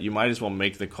enough that you might as well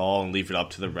make the call and leave it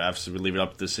up to the refs, leave it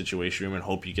up to the situation room and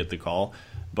hope you get the call.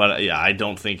 But, yeah, I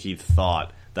don't think he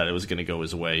thought that it was going to go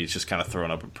his way. He's just kind of throwing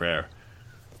up a prayer.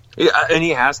 Yeah, and he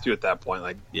has to at that point.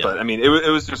 But, I mean, it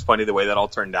was just funny the way that all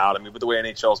turned out. I mean, but the way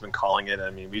NHL's been calling it,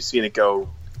 I mean, we've seen it go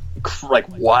like,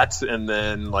 what? And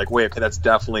then, like, wait, okay, that's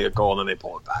definitely a goal, and then they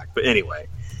pull it back. But anyway,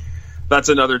 that's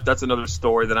another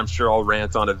story that I'm sure I'll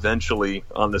rant on eventually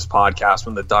on this podcast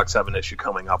when the Ducks have an issue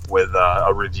coming up with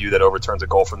a review that overturns a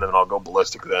goal from them, and I'll go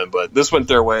ballistic then. But this went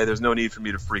their way. There's no need for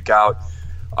me to freak out.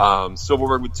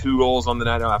 Silverberg with 2 goals on the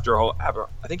night after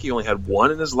I think he only had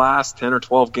 1 in his last 10 or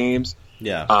 12 games.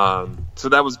 Yeah. So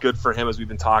that was good for him, as we've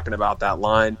been talking about that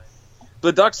line.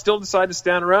 The Ducks still decide to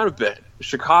stand around a bit.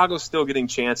 Chicago's still getting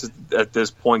chances at this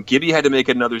point. Gibby had to make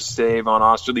another save on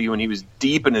Osterley when he was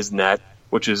deep in his net,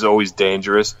 which is always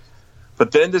dangerous.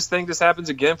 But then this thing just happens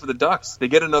again for the Ducks. They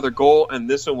get another goal, and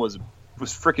this one was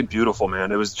freaking beautiful,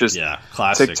 man. It was just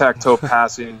classic tic-tac-toe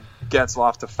passing,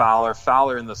 Getzlaf to Fowler.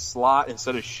 Fowler in the slot,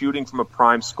 instead of shooting from a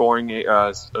prime scoring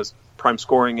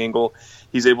angle,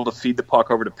 he's able to feed the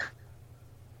puck over to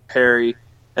Perry.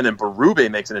 And then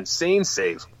Berube makes an insane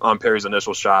save on Perry's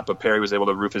initial shot, but Perry was able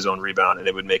to roof his own rebound, and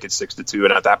it would make it 6-2.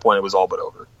 And at that point, it was all but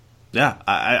over. Yeah,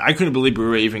 I couldn't believe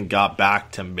Berube even got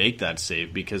back to make that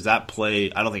save, because that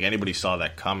play, I don't think anybody saw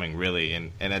that coming, really.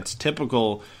 And it's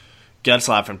typical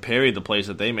Getzlaf and Perry, the plays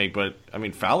that they make. But, I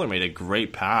mean, Fowler made a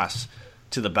great pass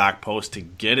to the back post to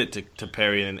get it to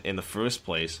Perry in the first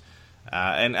place.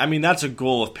 And, I mean, that's a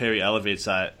goal if Perry elevates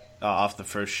that off the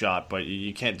first shot, but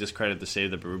you can't discredit the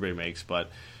save that Berube makes.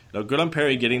 But good on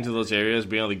Perry getting to those areas,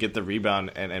 being able to get the rebound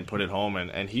and put it home,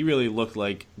 and he really looked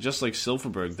like, just like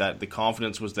Silfverberg, that the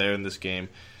confidence was there in this game.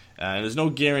 And there's no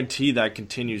guarantee that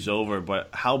continues over, but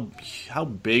how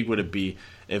big would it be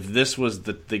if this was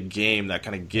the game that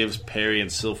kind of gives Perry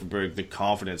and Silfverberg the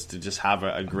confidence to just have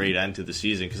a great end to the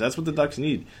season? Because that's what the Ducks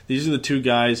need. These are the two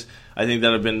guys, I think,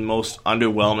 that have been most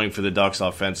underwhelming for the Ducks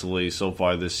offensively so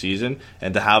far this season,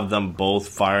 and to have them both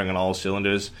firing on all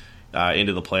cylinders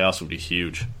into the playoffs would be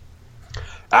huge.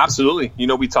 Absolutely.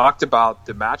 We talked about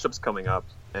the matchups coming up,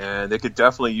 and they could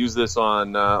definitely use this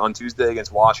on Tuesday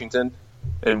against Washington,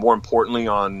 and more importantly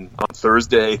on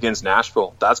Thursday against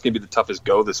Nashville. That's going to be the toughest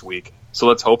go this week. So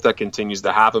let's hope that continues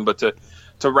to happen. But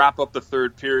to wrap up the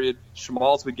third period,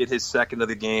 Schmaltz would get his second of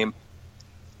the game.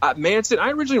 Manson,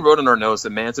 I originally wrote in our notes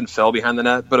that Manson fell behind the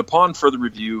net, but upon further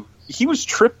review, he was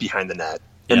tripped behind the net.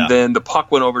 And then the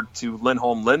puck went over to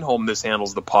Lindholm. Lindholm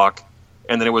mishandles the puck.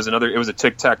 And then it was a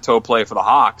tic-tac-toe play for the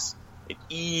Hawks. An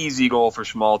easy goal for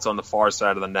Schmaltz on the far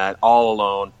side of the net, all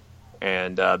alone.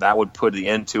 And that would put the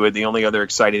end to it. The only other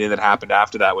exciting thing that happened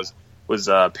after that was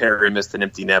Perry missed an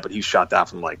empty net, but he shot that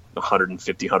from like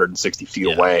 150, 160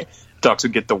 feet away. Ducks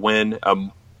would get the win. A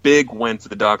big win for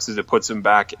the Ducks as it puts them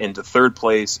back into third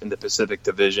place in the Pacific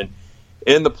Division.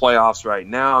 In the playoffs right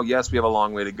now, yes, we have a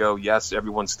long way to go. Yes,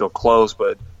 everyone's still close,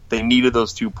 but they needed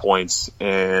those 2 points.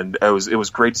 And it was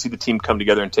great to see the team come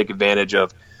together and take advantage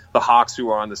of the Hawks, who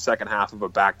are on the second half of a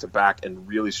back-to-back and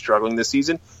really struggling this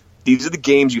season. These are the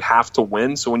games you have to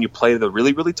win. So when you play the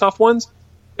really, really tough ones,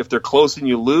 if they're close and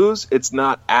you lose, it's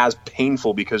not as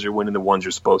painful because you're winning the ones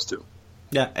you're supposed to.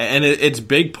 Yeah, and it's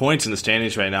big points in the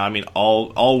standings right now. I mean,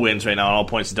 all wins right now and all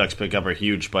points the Ducks pick up are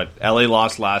huge. But LA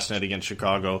lost last night against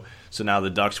Chicago, so now the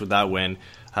Ducks with that win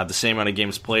have the same amount of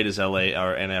games played as LA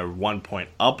and are 1 point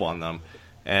up on them.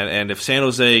 And if San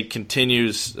Jose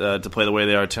continues to play the way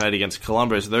they are tonight against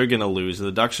Columbus, they're going to lose.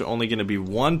 The Ducks are only going to be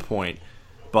 1 point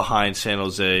behind San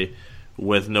Jose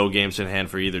with no games in hand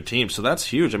for either team. So that's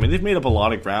huge. I mean, they've made up a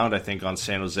lot of ground, I think, on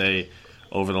San Jose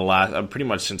over the last pretty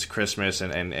much since Christmas,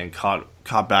 and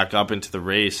caught back up into the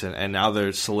race, and now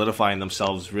they're solidifying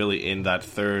themselves really in that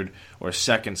third or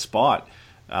second spot.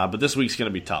 But this week's going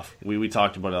to be tough. We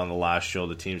talked about it on the last show,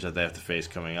 the teams that they have to face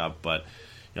coming up. But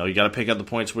you got to pick up the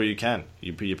points where you can.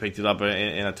 You picked it up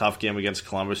in a tough game against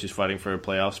Columbus, who's fighting for a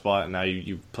playoff spot, and now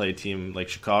you play a team like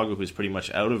Chicago, who's pretty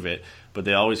much out of it, but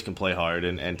they always can play hard,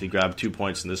 and to grab 2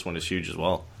 points in this one is huge as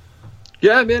well.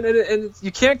 Yeah, man, and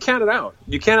you can't count it out.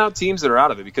 You can't out teams that are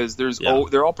out of it, because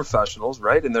they're all professionals,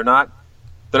 right? And they're not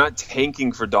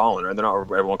tanking for Dahlin, right? They're not,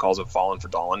 everyone calls it falling for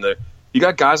Dahlin. You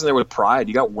got guys in there with pride.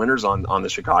 You got winners on the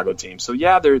Chicago team. So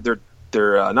yeah, they're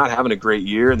not having a great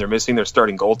year, and they're missing their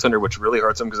starting goaltender, which really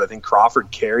hurts them, because I think Crawford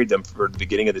carried them for the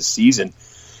beginning of the season.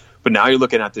 But now you're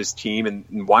looking at this team,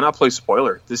 and why not play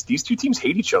spoiler? These two teams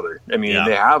hate each other. I mean,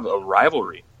 They have a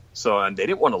rivalry. So, and they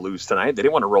didn't want to lose tonight. They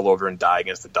didn't want to roll over and die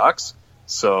against the Ducks.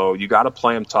 So you got to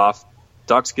play them tough.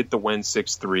 Ducks get the win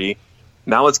 6-3.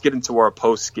 Now let's get into our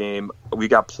post game. We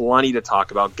got plenty to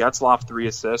talk about. Getzlaf 3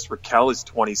 assists. Raquel is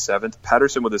 27th.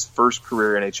 Pettersson with his first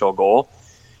career NHL goal.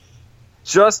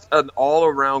 Just an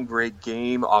all-around great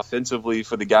game offensively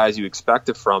for the guys you expect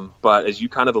it from. But as you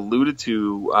kind of alluded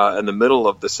to in the middle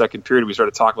of the second period, we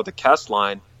started talking about the Kess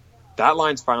line. That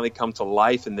line's finally come to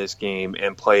life in this game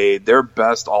and played their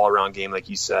best all-around game, like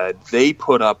you said. They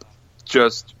put up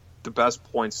just the best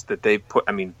points that they've put.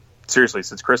 I mean, seriously,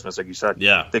 since Christmas, like you said.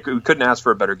 Yeah. We couldn't ask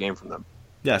for a better game from them.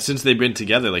 Yeah, since they've been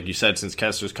together, like you said, since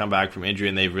Kessler's come back from injury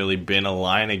and they've really been a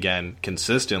line again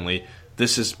consistently,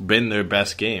 this has been their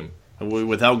best game.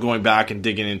 Without going back and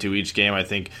digging into each game, I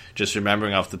think just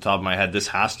remembering off the top of my head, this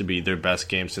has to be their best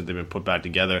game since they've been put back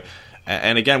together.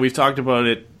 And again, we've talked about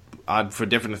it for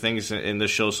different things in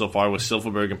this show so far with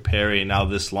Silfverberg and Perry and now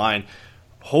this line.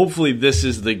 Hopefully this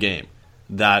is the game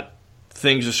that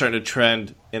things are starting to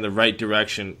trend in the right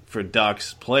direction for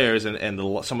Ducks players and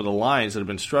some of the lines that have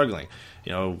been struggling.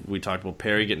 You know, we talked about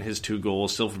Perry getting his 2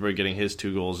 goals, Silfverberg getting his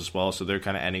 2 goals as well, so they're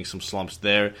kind of ending some slumps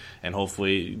there, and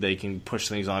hopefully they can push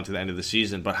things on to the end of the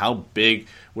season. But how big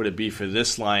would it be for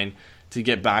this line to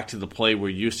get back to the play we're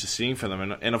used to seeing from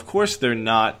them? And of course, they're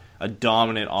not a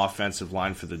dominant offensive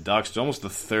line for the Ducks. It's almost the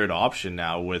third option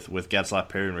now with Getzlaf,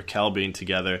 Perry, and Raquel being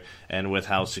together, and with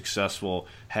how successful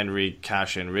Henry,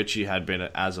 Kasha, and Richie had been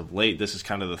as of late. This is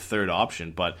kind of the third option.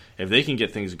 But if they can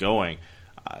get things going,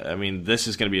 I mean, this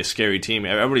is going to be a scary team.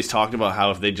 Everybody's talking about how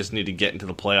if they just need to get into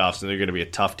the playoffs, then they're going to be a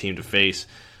tough team to face.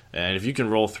 And if you can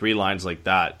roll 3 lines like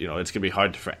that, you know, it's going to be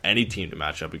hard for any team to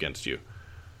match up against you.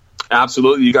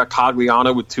 Absolutely. You got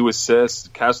Cogliano with 2 assists,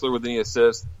 Kessler with any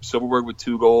assists, Silfverberg with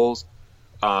 2 goals.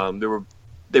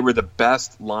 They were the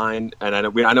best line, and I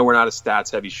know we're not a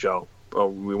stats-heavy show.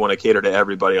 We want to cater to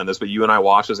everybody on this, but you and I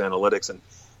watch those analytics, and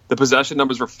the possession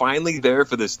numbers were finally there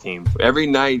for this team. Every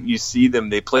night you see them,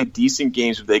 they play decent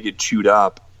games, but they get chewed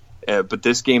up. But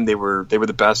this game, they were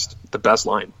the best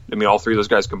line. I mean, all 3 of those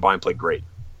guys combined played great.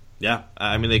 Yeah,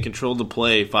 I mean, they controlled the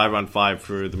play 5-on-5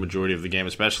 for the majority of the game,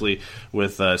 especially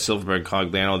with Silfverberg and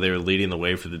Cogliano. They were leading the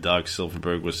way for the Ducks.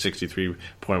 Silfverberg was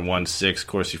 63.16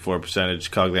 Corsi for percentage.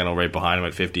 Cogliano right behind him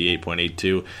at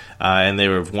 58.82. And they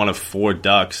were one of 4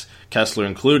 Ducks, Kessler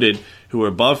included, who were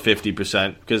above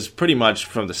 50%, because pretty much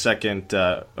from the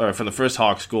from the first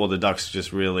Hawks goal, the Ducks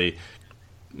just really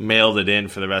mailed it in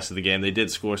for the rest of the game. They did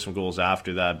score some goals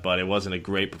after that, but it wasn't a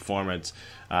great performance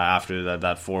after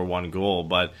that 4-1 goal.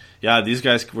 But yeah, these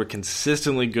guys were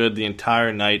consistently good the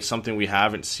entire night, something we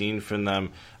haven't seen from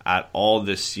them at all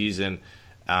this season.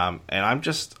 And I'm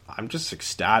just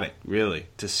ecstatic, really,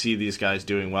 to see these guys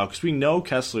doing well, because we know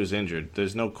Kessler's injured.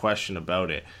 There's no question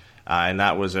about it. And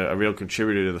that was a real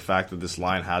contributor to the fact that this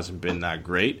line hasn't been that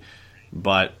great.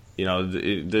 But you know,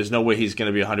 there's no way he's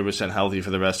going to be 100% healthy for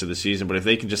the rest of the season. But if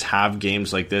they can just have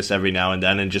games like this every now and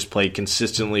then and just play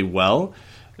consistently well,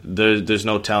 there's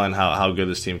no telling how good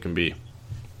this team can be.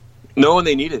 No, and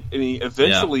they need it. I mean,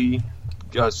 eventually,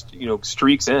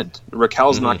 streaks end.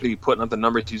 Raquel's not going to be putting up the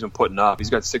numbers he's been putting up. He's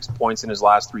got 6 points in his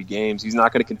last 3 games. He's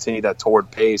not going to continue that toward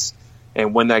pace.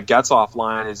 And when that Getzlaf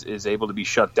line is able to be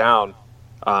shut down,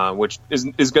 which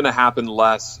is going to happen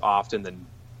less often than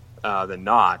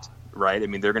not, right? I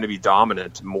mean, they're going to be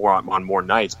dominant more on more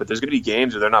nights, but there's going to be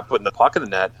games where they're not putting the puck in the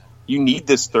net. You need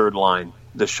this third line,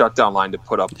 the shutdown line, to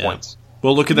put up points.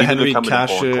 Well, look at the Henry,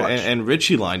 Kasha, and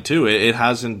Richie line, too. It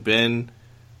hasn't been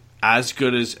as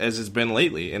good as it's been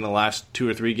lately in the last 2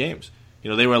 or 3 games. You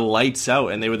know, they were lights out,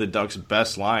 and they were the Ducks'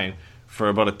 best line for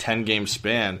about a 10-game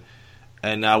span,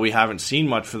 and now we haven't seen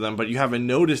much for them, but you haven't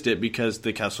noticed it because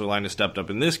the Kessler line has stepped up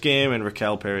in this game, and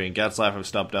Raquel, Perry, and Getzlaf have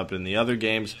stepped up in the other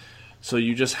games. So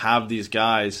you just have these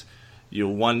guys. You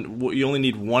only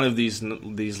need one of these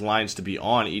lines to be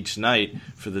on each night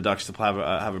for the Ducks to have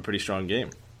a pretty strong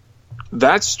game.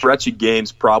 That stretch of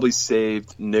games probably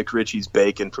saved Nick Ritchie's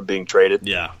bacon from being traded.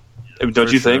 Yeah, I mean,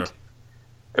 don't you think?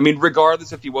 I mean,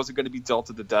 regardless if he wasn't going to be dealt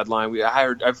at the deadline,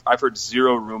 I've heard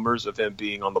 0 rumors of him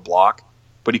being on the block,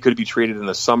 but he could be traded in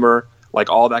the summer. Like,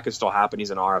 all that could still happen.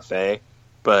 He's an RFA,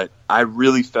 but I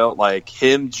really felt like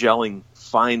him gelling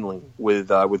finally with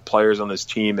players on this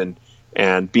team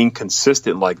and being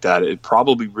consistent like that, it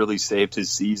probably really saved his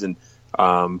season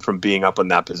from being up in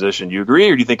that position. You agree,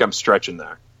 or do you think I'm stretching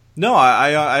there? No,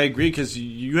 I agree, because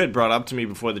you had brought up to me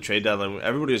before the trade deadline,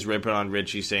 everybody was ripping on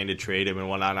Richie, saying to trade him and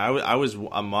whatnot. And I was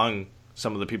among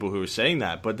some of the people who were saying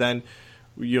that. But then,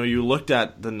 you know, you looked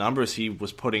at the numbers he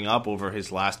was putting up over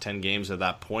his last 10 games at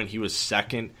that point. He was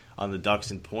second on the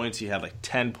Ducks in points. He had like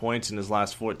 10 points in his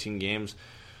last 14 games.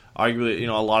 Arguably, you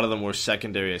know, a lot of them were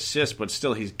secondary assists, but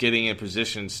still he's getting in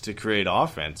positions to create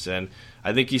offense. And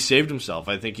I think he saved himself.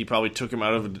 I think he probably took him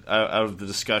out of the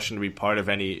discussion to be part of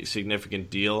any significant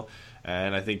deal.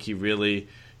 And I think he really,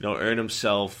 earned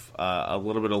himself a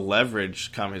little bit of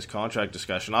leverage come his contract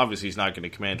discussion. Obviously, he's not going to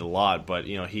command a lot, but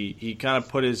he kind of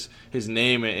put his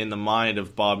name in the mind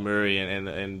of Bob Murray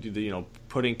and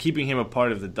keeping him a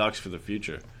part of the Ducks for the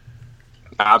future.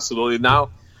 Absolutely. Now,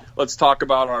 let's talk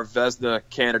about our Vezina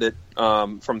candidate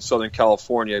from Southern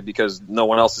California, because no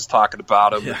one else is talking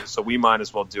about him, so we might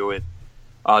as well do it.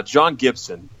 John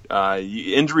Gibson,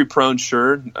 injury-prone,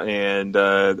 sure, and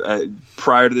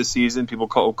prior to the season, people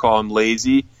call him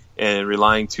lazy and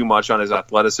relying too much on his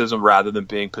athleticism rather than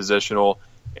being positional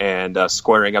and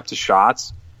squaring up to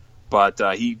shots.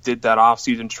 But he did that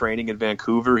off-season training in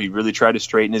Vancouver. He really tried to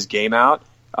straighten his game out.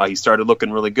 He started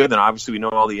looking really good. Then obviously we know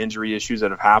all the injury issues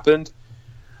that have happened.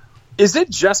 Is it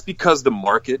just because the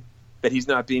market that he's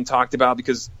not being talked about?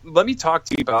 Because let me talk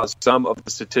to you about some of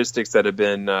the statistics that have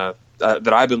been that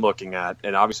I've been looking at,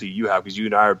 and obviously you have, because you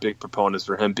and I are big proponents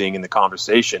for him being in the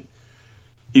conversation.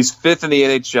 He's 5th in the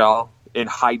NHL in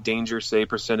high danger save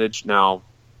percentage. Now,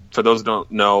 for those who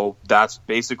don't know, that's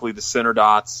basically the center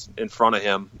dots in front of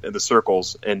him in the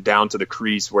circles and down to the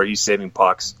crease where he's saving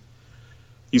pucks.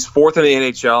 He's 4th in the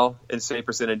NHL in save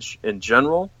percentage in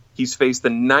general. He's faced the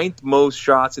 9th most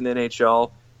shots in the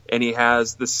NHL, and he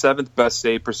has the 7th best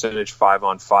save percentage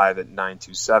 5-on-5 at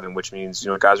 .927, which means,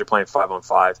 guys are playing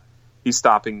 5-on-5. He's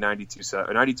stopping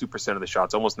 92% of the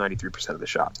shots, almost 93% of the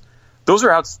shots. Those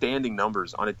are outstanding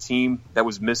numbers on a team that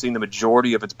was missing the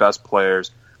majority of its best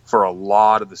players for a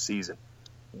lot of the season.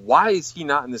 Why is he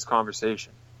not in this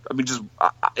conversation? I mean,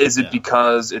 is it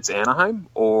because it's Anaheim,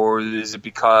 or is it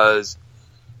because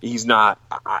he's not?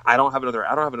 I don't have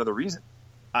another reason.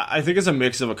 I think it's a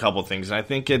mix of a couple things, and I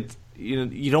think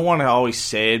you don't want to always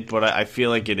say it, but I feel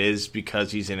like it is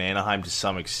because he's in Anaheim to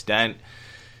some extent.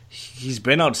 He's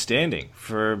been outstanding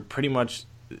for pretty much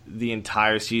the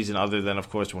entire season, other than, of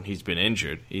course, when he's been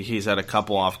injured. He's had a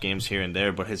couple off games here and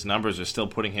there, but his numbers are still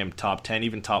putting him top 10,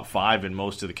 even top 5 in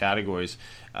most of the categories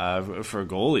for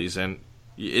goalies, and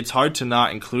it's hard to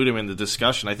not include him in the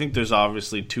discussion. I think there's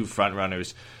obviously two front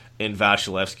runners in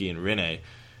Vasilevsky and Rinne,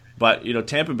 but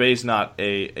Tampa Bay is not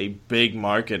a big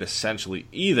market essentially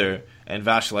either, and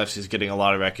Vasilevsky is getting a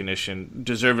lot of recognition,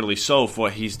 deservedly so, for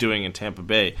what he's doing in Tampa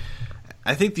Bay.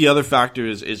 I think the other factor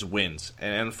is wins,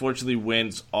 and unfortunately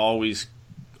wins always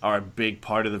are a big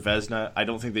part of the Vezina. I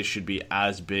don't think they should be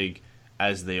as big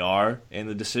as they are in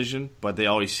the decision, but they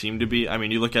always seem to be. I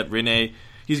mean, you look at Rinne,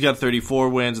 he's got 34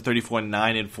 wins, a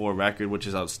 34-9-4 record, which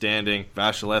is outstanding.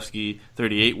 Vasilevsky,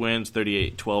 38 wins,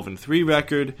 38-12-3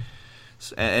 record,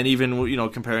 and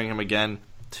even comparing him again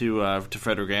to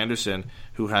Frederik Andersen,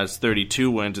 who has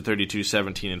 32 wins, a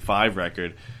 32-17-5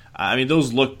 record. I mean,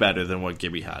 those look better than what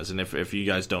Gibby has. And if you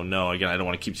guys don't know, again, I don't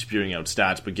want to keep spewing out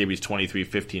stats, but Gibby's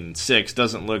 23-15-6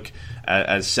 doesn't look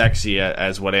as sexy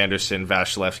as what Andersen,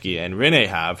 Vasilevsky, and Rinne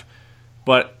have.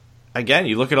 But again,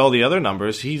 you look at all the other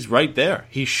numbers, he's right there.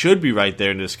 He should be right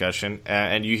there in the discussion.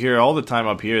 And you hear all the time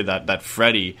up here that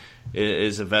Freddie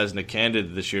is a Vezina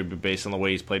candidate this year based on the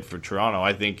way he's played for Toronto.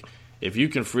 I think if you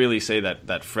can freely say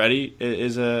that Freddie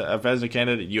is a Vezina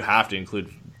candidate, you have to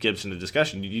include Gibson in the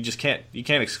discussion. You just can't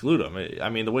exclude him.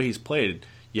 I mean, the way he's played,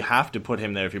 you have to put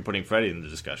him there if you're putting Freddie in the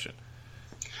discussion.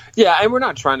 Yeah, and we're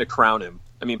not trying to crown him.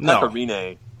 I mean, Pekka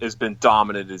Rinne has been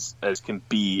dominant as can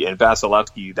be, and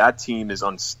Vasilevsky, that team is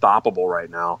unstoppable right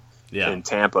now in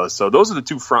Tampa. So those are the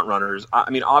two front runners. I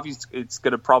mean, obviously, it's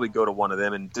going to probably go to one of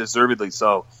them, and deservedly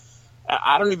so.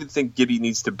 I don't even think Gibby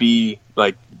needs to be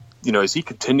like, is he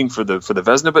contending for the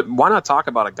Vezina? But why not talk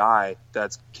about a guy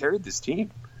that's carried this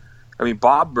team? I mean,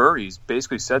 Bob Murray's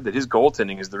basically said that his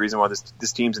goaltending is the reason why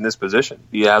this team's in this position.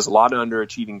 He has a lot of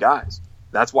underachieving guys.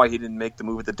 That's why he didn't make the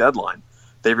move at the deadline.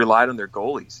 They relied on their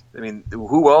goalies. I mean,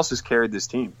 who else has carried this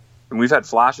team? And we've had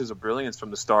flashes of brilliance from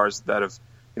the stars that have,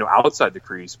 outside the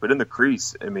crease. But in the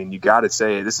crease, I mean, you got to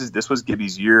say this was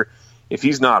Gibby's year. If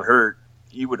he's not hurt,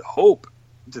 you would hope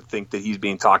to think that he's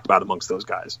being talked about amongst those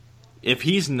guys. If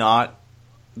he's not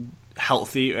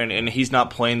healthy and he's not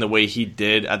playing the way he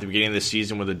did at the beginning of the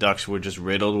season when the Ducks were just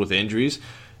riddled with injuries,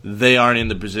 they aren't in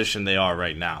the position they are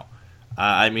right now.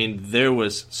 I mean, there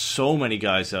was so many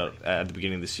guys out at the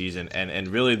beginning of the season, and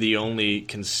really the only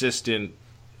consistent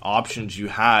options you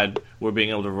had were being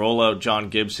able to roll out John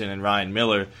Gibson and Ryan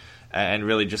Miller and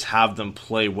really just have them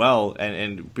play well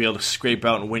and be able to scrape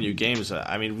out and win you games.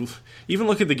 I mean, even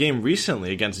look at the game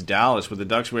recently against Dallas where the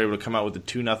Ducks were able to come out with a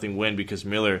 2-0 win because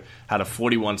Miller had a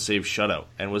 41-save shutout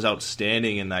and was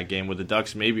outstanding in that game where the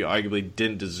Ducks maybe arguably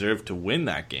didn't deserve to win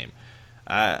that game.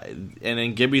 And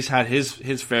then Gibby's had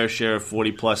his fair share of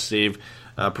 40-plus save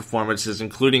performances,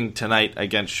 including tonight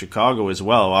against Chicago as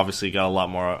well. Obviously got a lot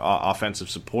more offensive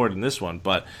support in this one,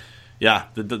 but yeah,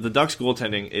 the Ducks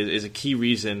goaltending is a key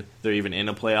reason they're even in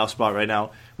a playoff spot right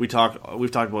now. We've talked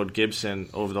about Gibson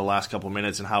over the last couple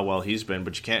minutes and how well he's been,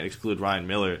 but you can't exclude Ryan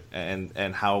Miller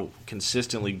and how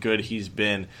consistently good he's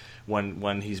been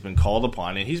when he's been called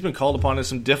upon. And he's been called upon in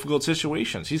some difficult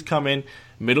situations. He's come in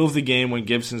middle of the game when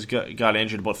Gibson's got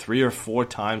injured about 3 or 4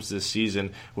 times this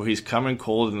season, where he's come in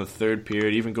cold in the third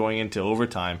period, even going into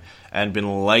overtime, and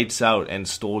been lights out and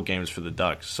stole games for the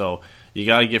Ducks. So you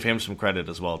got to give him some credit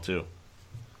as well, too.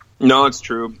 No, it's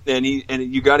true, and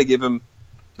you got to give him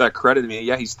that credit. I mean,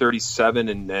 yeah, he's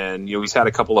 37, and he's had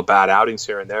a couple of bad outings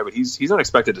here and there, but he's not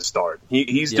expected to start.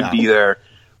 He's to be there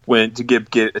to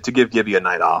give Gibby a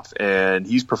night off, and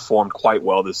he's performed quite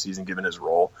well this season given his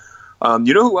role.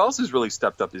 You know who else has really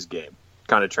stepped up his game?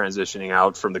 kind of transitioning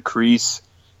out from the crease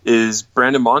is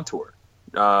Brandon Montour.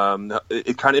 It's kind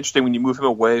of interesting when you move him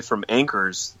away from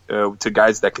anchors to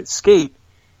guys that can skate.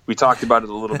 We talked about it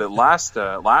a little bit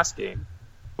last game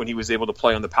when he was able to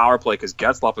play on the power play because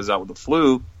Getzlaf is out with the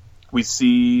flu. We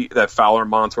see that Fowler and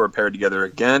Montour paired together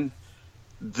again.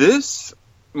 This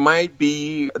might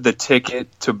be the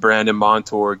ticket to Brandon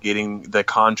Montour getting the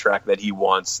contract that he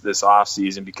wants this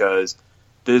offseason because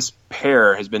this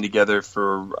pair has been together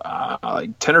for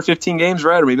like 10 or 15 games,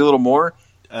 right? Or maybe a little more.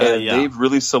 And they've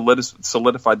really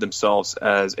solidified themselves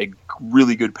as a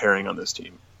really good pairing on this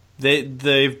team.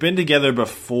 They've been together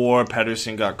before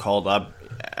Pettersson got called up.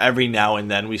 Every now and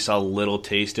then we saw a little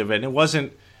taste of it. And it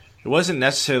wasn't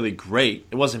necessarily great.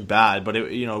 It wasn't bad, but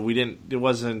it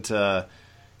wasn't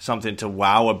something to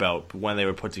wow about when they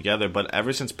were put together. But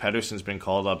ever since Pettersson's been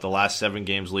called up, the last 7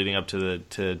 games leading up to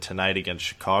tonight against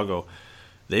Chicago,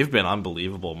 they've been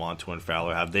unbelievable. Montour and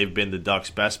Fowler have. They've been the Ducks'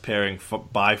 best pairing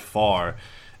by far.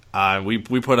 We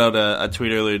put out a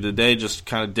tweet earlier today, just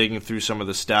kind of digging through some of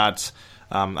the stats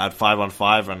at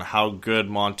 5-on-5 on how good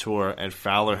Montour and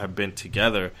Fowler have been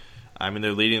together. I mean,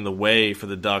 they're leading the way for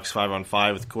the Ducks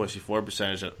 5-on-5 with Corsi for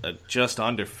percentage at just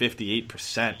under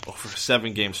 58% over a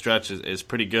 7-game stretch is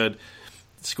pretty good.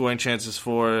 Scoring chances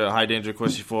for high danger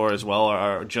Corsi for as well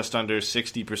are just under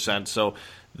 60%. So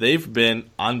they've been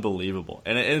unbelievable,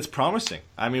 and it's promising.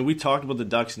 I mean, we talked about the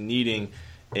Ducks needing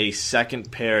a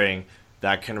second pairing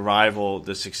that can rival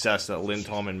the success that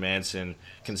Lindholm and Manson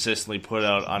consistently put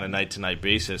out on a night-to-night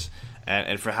basis,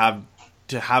 and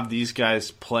to have these guys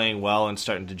playing well and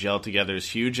starting to gel together is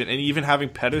huge. And even having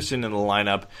Pettersson in the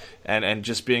lineup and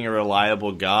just being a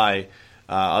reliable guy,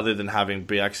 other than having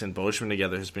BX and Boschman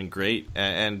together, has been great.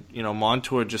 And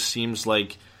Montour just seems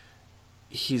like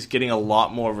he's getting a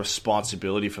lot more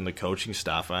responsibility from the coaching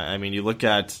staff. I mean, you look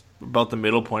at about the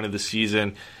middle point of the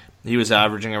season, he was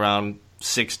averaging around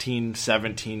 16,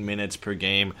 17 minutes per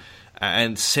game.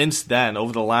 And since then,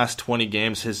 over the last 20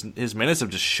 games, his minutes have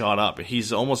just shot up.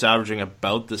 He's almost averaging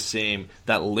about the same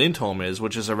that Lindholm is,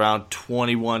 which is around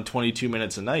 21, 22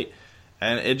 minutes a night.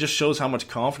 And it just shows how much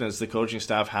confidence the coaching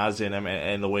staff has in him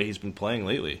and the way he's been playing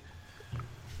lately.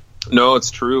 No,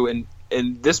 it's true.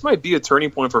 And this might be a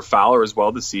turning point for Fowler as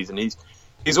well this season.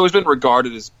 He's always been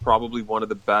regarded as probably one of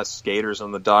the best skaters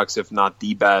on the Ducks, if not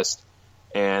the best.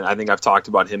 And I think I've talked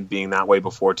about him being that way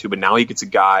before too. But now he gets a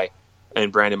guy and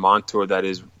Brandon Montour that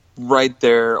is right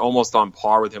there, almost on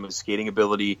par with him in skating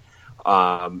ability.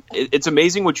 It's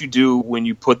amazing what you do when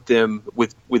you put them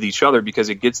with each other because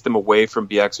it gets them away from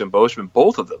BX and Boschman,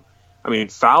 both of them. I mean,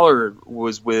 Fowler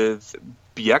was with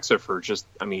BX for just,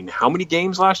 how many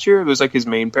games last year? It was like his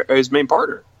main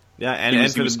partner. Yeah,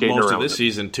 and for most of this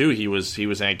season too, he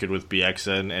was anchored with BX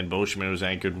and Boschman was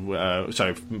anchored.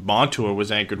 Montour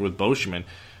was anchored with Boschman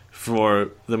for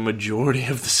the majority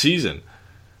of the season.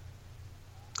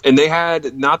 And they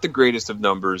had not the greatest of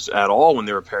numbers at all when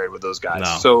they were paired with those guys.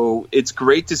 No. So it's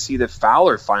great to see that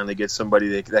Fowler finally gets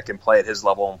somebody that can play at his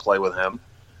level and play with him.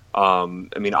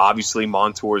 Obviously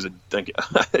Montour is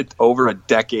over a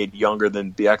decade younger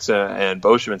than Bieksa and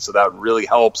Boschman, so that really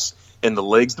helps in the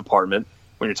legs department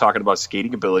when you're talking about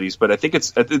skating abilities. But I think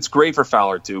it's great for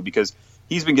Fowler too because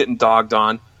he's been getting dogged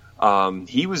on.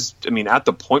 He was, at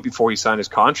the point before he signed his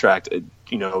contract, they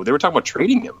were talking about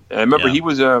trading him. And I remember he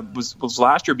was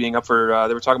last year being up for,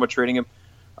 they were talking about trading him,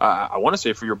 I want to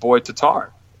say for your boy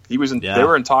Tatar. They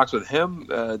were in talks with him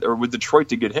or with Detroit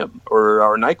to get him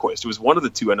or Nyquist. It was one of the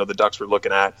two I know the Ducks were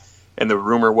looking at, and the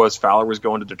rumor was Fowler was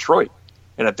going to Detroit.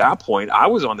 And at that point, I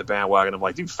was on the bandwagon. I'm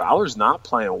like, dude, Fowler's not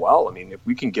playing well. If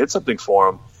we can get something for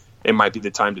him, it might be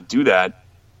the time to do that.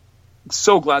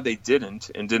 So glad they didn't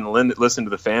listen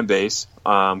to the fan base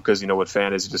because what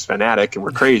fan is, just fanatic and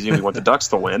we're crazy and we want the Ducks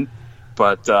to win.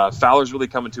 But Fowler's really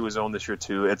coming to his own this year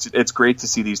too. It's great to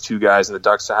see these two guys and the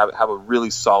Ducks have a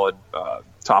really solid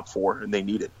top four, and they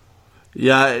need it.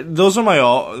 Yeah, those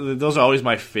are always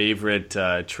my favorite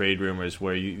trade rumors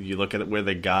where you look at where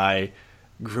the guy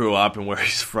grew up and where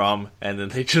he's from, and then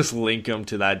they just link him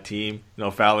to that team.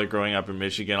 Fowler growing up in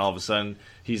Michigan, all of a sudden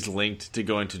he's linked to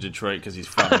going to Detroit because he's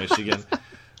from Michigan.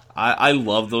 I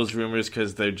love those rumors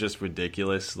because they're just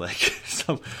ridiculous.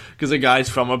 Because a guy's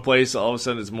from a place, all of a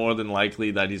sudden it's more than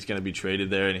likely that he's going to be traded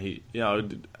there.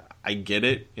 And I get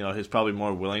it. He's probably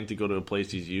more willing to go to a place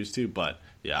he's used to. But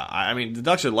yeah, the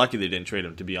Ducks are lucky they didn't trade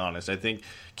him. To be honest, I think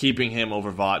keeping him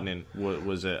over Vatanen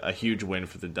was a huge win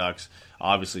for the Ducks.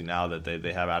 Obviously, now that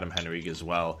they have Adam Henrique as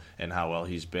well and how well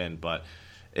he's been, but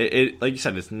it like you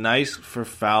said, it's nice for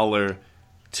Fowler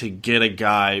to get a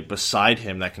guy beside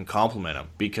him that can complement him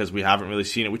because we haven't really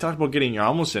seen it. We talked about getting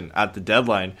Yarmulson at the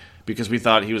deadline because we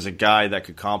thought he was a guy that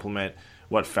could complement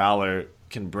what Fowler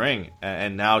can bring.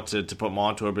 And now to put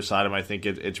Montour beside him, I think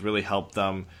it's really helped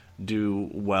them do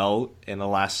well in the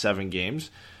last 7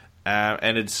 games.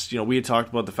 And it's, we had talked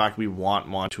about the fact we want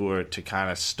Montour to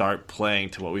kind of start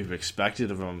playing to what we've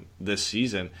expected of him this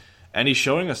season. And he's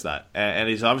showing us that. And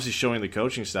he's obviously showing the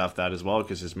coaching staff that as well,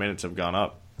 because his minutes have gone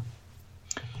up.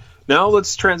 Now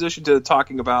let's transition to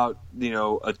talking about,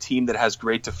 a team that has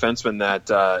great defensemen that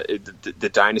the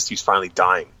dynasty's finally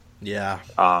dying. Yeah.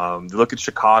 Look at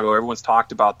Chicago. Everyone's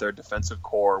talked about their defensive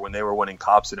core when they were winning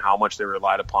cups and how much they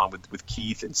relied upon with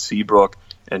Keith and Seabrook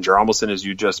and Jarmelson, as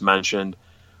you just mentioned.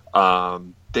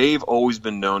 They've always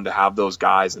been known to have those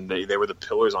guys, and they were the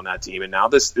pillars on that team. And now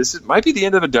this might be the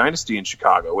end of a dynasty in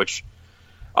Chicago, which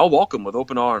I'll welcome with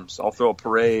open arms. I'll throw a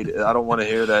parade. I don't want to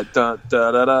hear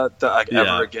that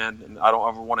ever again. And I don't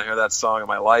ever want to hear that song in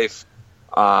my life.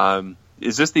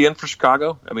 Is this the end for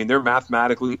Chicago? I mean, they're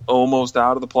mathematically almost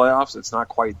out of the playoffs. It's not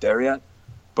quite there yet.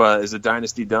 But is the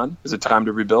dynasty done? Is it time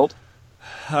to rebuild?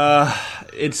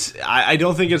 I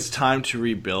don't think it's time to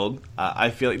rebuild. I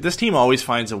feel like this team always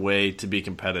finds a way to be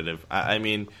competitive. I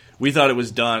mean, we thought it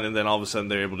was done, and then all of a sudden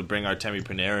they're able to bring Artemi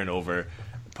Panarin over,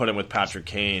 put him with Patrick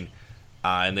Kane,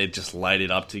 and they just light it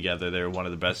up together. They're one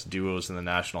of the best duos in the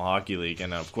National Hockey League,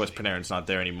 and of course Panarin's not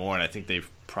there anymore, and I think they've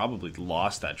probably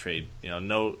lost that trade.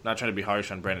 No, not trying to be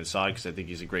harsh on Brandon Saad because I think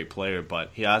he's a great player, but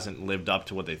he hasn't lived up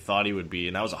to what they thought he would be,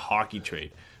 and that was a hockey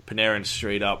trade. Panarin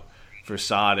straight up for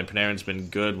Saad, and Panarin's been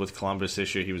good with Columbus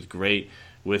this year. He was great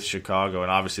with Chicago,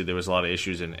 and obviously there was a lot of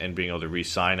issues in being able to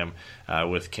re-sign him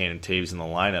with Kane and Taves in the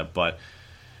lineup. But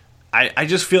I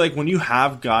just feel like when you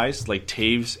have guys like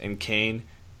Taves and Kane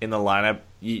in the lineup,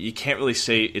 you can't really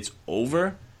say it's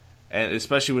over, and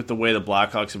especially with the way the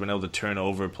Blackhawks have been able to turn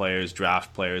over players,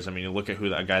 draft players. I mean, you look at who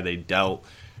that guy they dealt,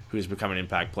 who's become an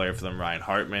impact player for them, Ryan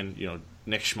Hartman.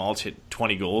 Nick Schmaltz hit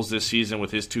 20 goals this season with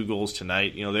his 2 goals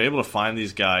tonight. They're able to find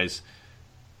these guys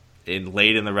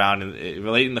late in the round,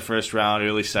 late in the first round,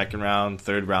 early second round,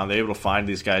 third round. They're able to find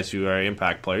these guys who are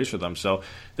impact players for them. So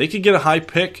they could get a high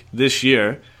pick this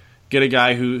year, get a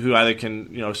guy who either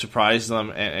can surprise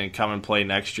them and come and play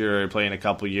next year or play in a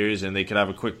couple of years, and they could have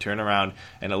a quick turnaround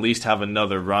and at least have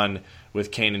another run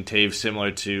with Kane and Taves, similar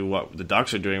to what the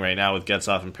Ducks are doing right now with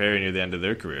Getzlaf and Perry near the end of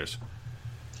their careers.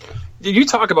 Did you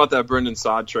talk about that Brendan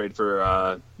Saad trade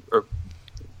to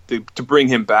bring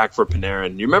him back for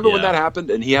Panarin? You remember when that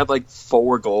happened? And he had like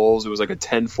 4 goals. It was like a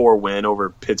 10-4 win over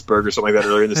Pittsburgh or something like that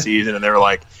earlier in the season. And they were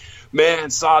like,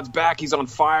 man, Saad's back. He's on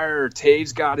fire.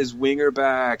 Taves got his winger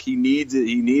back. He needs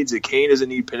it. Kane doesn't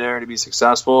need Panarin to be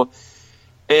successful.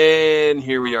 And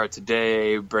here we are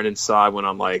today. Brendan Saad went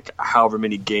on like however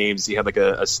many games. He had like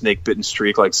a snake-bitten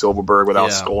streak like Silverberg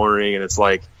without scoring. And it's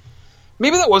like,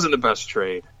 maybe that wasn't the best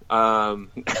trade. I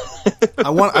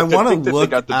want to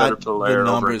look at the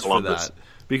numbers for that,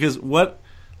 because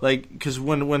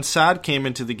when Saad came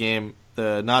into the game,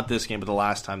 not this game, but the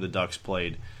last time the Ducks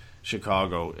played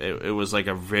Chicago, it was like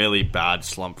a really bad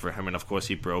slump for him, and of course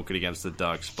he broke it against the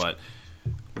Ducks. But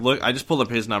look, I just pulled up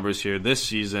his numbers here. This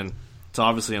season, it's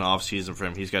obviously an off season for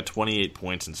him. He's got 28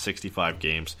 points in 65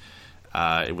 games.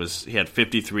 He had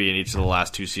 53 in each of the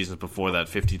last 2 seasons before that,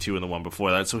 52 in the one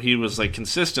before that. So he was like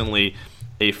consistently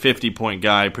a 50-point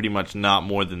guy, pretty much not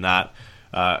more than that.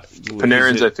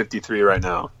 Panarin's at 53 right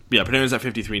now. Yeah, Panarin's at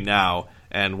 53 now,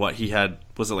 and what he had,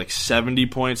 was it like 70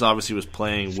 points? Obviously, was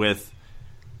playing with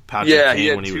Patrick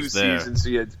Kane when he was there. Yeah, he had 2 seasons.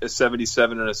 He had a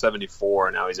 77 and a 74,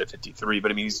 and now he's at 53.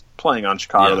 But I mean, he's playing on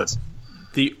Chicago. That's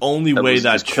the only way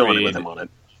that trade with him on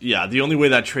it. Yeah, the only way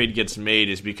that trade gets made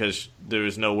is because there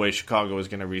was no way Chicago was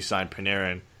going to re-sign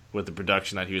Panarin with the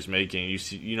production that he was making.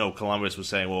 Columbus was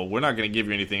saying, well, we're not going to give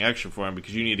you anything extra for him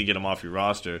because you need to get him off your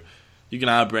roster. You can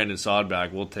have Brandon Saad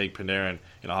back. We'll take Panarin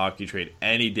in a hockey trade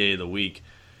any day of the week.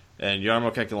 And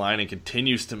Jarmo Kekalainen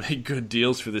continues to make good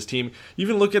deals for this team. You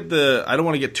even look at I don't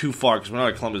want to get too far because we're not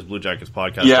a Columbus Blue Jackets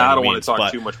podcast. Yeah, I don't want to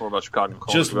talk too much more about Chicago.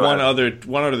 Just one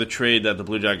other trade that the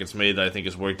Blue Jackets made that I think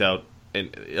has worked out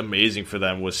amazing for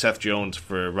them was Seth Jones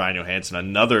for Ryan Johansson,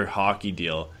 another hockey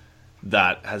deal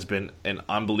that has been an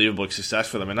unbelievable success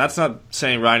for them. And that's not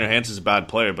saying Ryan Johansson's a bad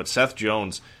player, but Seth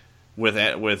Jones with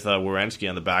Werenski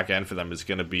on the back end for them is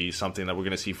going to be something that we're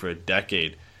going to see for a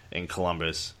decade in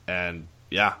Columbus. And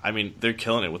yeah, I mean, they're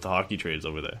killing it with the hockey trades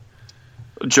over there.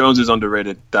 Jones is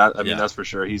underrated. That's for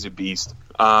sure. He's a beast.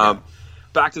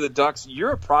 Back to the Ducks.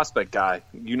 You're a prospect guy.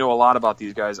 You know a lot about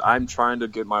these guys. I'm trying to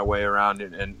get my way around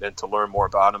and to learn more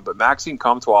about them. But Maxime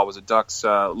Comtois was a Ducks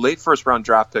late first-round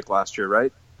draft pick last year,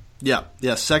 right? Yeah.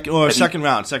 Second round picker. Second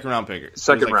round.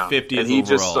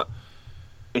 50th overall.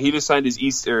 He just signed his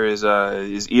ELC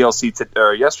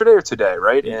yesterday or today,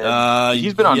 right? And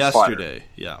he's been on yesterday.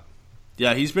 fire.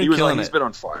 Yeah, he's been killing it. He's been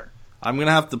on fire. I'm going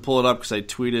to have to pull it up because I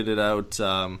tweeted it out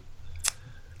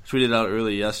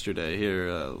early yesterday.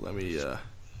 Here, let me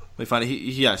find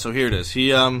it. So here it is.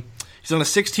 He's on a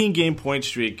 16-game point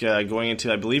streak going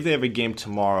into, I believe they have a game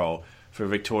tomorrow for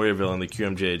Victoriaville in the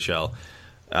QMJHL.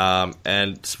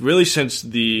 And really since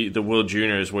the World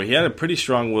Juniors, where he had a pretty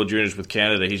strong World Juniors with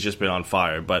Canada, he's just been on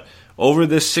fire. But over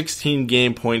this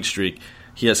 16-game point streak,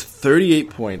 he has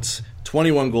 38 points,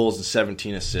 21 goals, and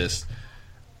 17 assists.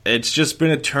 It's just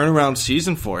been a turnaround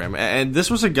season for him. And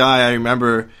this was a guy I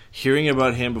remember hearing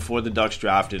about him before the Ducks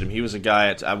drafted him. He was a guy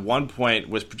at one point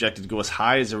was projected to go as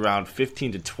high as around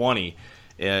 15 to 20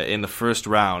 in the first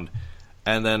round.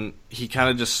 And then he kind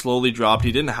of just slowly dropped.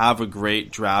 He didn't have a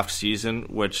great draft season,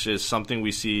 which is something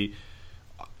we see.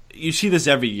 You see this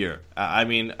every year. I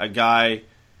mean, a guy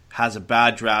has a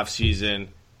bad draft season,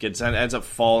 ends up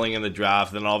falling in the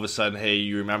draft, then all of a sudden, hey,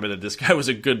 you remember that this guy was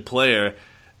a good player,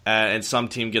 and some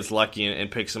team gets lucky and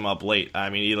picks him up late.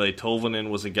 I mean, Eli Tolvanen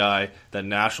was a guy that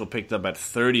Nashville picked up at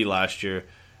 30 last year,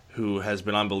 who has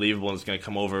been unbelievable and is going to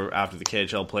come over after the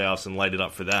KHL playoffs and light it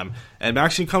up for them. And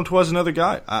Maxime Comtois is another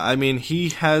guy. I mean, he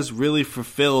has really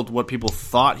fulfilled what people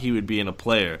thought he would be in a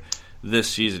player this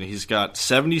season. He's got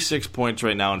 76 points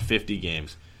right now in 50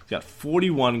 games. He's got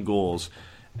 41 goals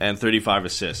and 35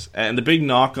 assists. And the big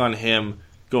knock on him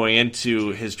going into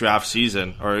his draft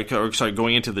season,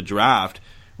 going into the draft,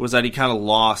 was that he kind of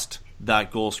lost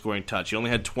that goal-scoring touch. He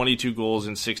only had 22 goals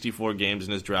in 64 games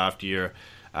in his draft year.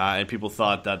 And people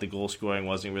thought that the goal scoring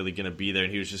wasn't really going to be there,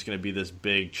 and he was just going to be this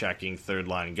big checking third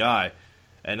line guy.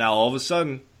 And now all of a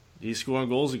sudden, he's scoring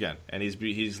goals again, and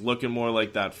he's looking more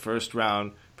like that first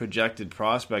round projected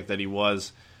prospect that he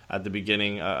was at the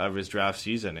beginning of his draft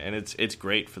season. And it's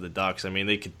great for the Ducks. I mean,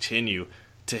 they continue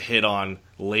to hit on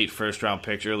late first round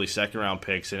picks, early second round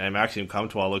picks, and Maxime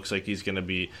Comtois looks like he's going to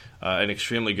be an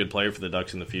extremely good player for the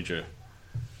Ducks in the future.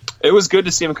 It was good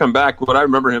to see him come back. What I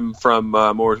remember him from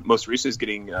most recently is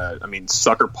getting,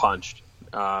 sucker punched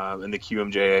in the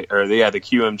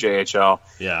QMJHL.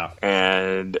 Yeah,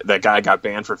 and that guy got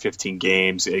banned for 15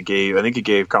 games. I think it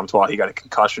gave Comtois. He got a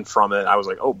concussion from it. I was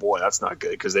like, oh boy, that's not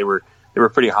good, because they were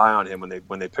pretty high on him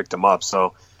when they picked him up.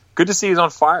 So good to see he's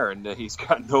on fire, and he's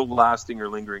got no lasting or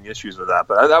lingering issues with that.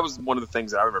 But that was one of the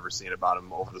things that I remember seeing about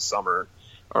him over the summer,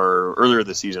 or earlier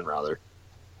this season rather.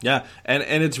 Yeah, and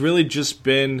it's really just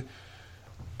been,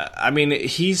 I mean,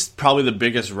 he's probably the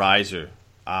biggest riser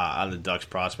on the Ducks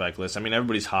prospect list. I mean,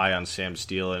 everybody's high on Sam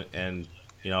Steele, and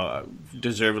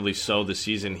deservedly so. The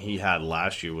season he had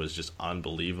last year was just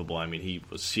unbelievable. I mean, he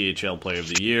was CHL Player of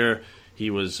the Year.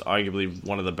 He was arguably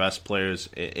one of the best players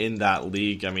in that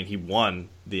league. I mean, he won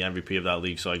the MVP of that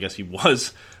league, so I guess he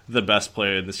was the best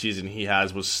player in the season he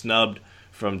was snubbed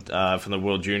from the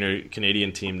World Junior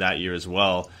Canadian team that year as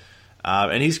well.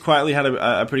 And he's quietly had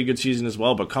a pretty good season as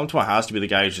well, but Comtois has to be the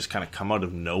guy who's just kind of come out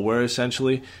of nowhere,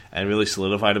 essentially, and really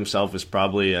solidified himself as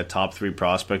probably a top 3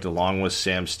 prospect along with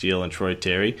Sam Steele and Troy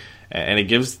Terry. And it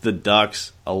gives the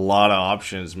Ducks a lot of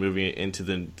options moving into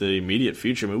the immediate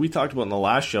future. I mean, we talked about in the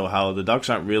last show how the Ducks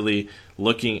aren't really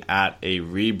looking at a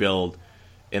rebuild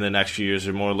in the next few years.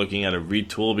 They're more looking at a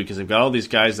retool, because they've got all these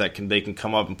guys that they can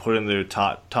come up and put in their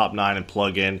top 9 and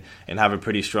plug in and have a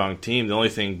pretty strong team. The only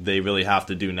thing they really have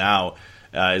to do now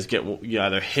is get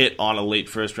either hit on a late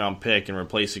first round pick and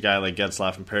replace a guy like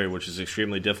Getzlaf and Perry, which is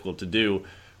extremely difficult to do,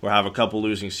 or have a couple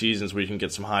losing seasons where you can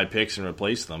get some high picks and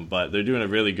replace them. But they're doing a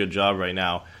really good job right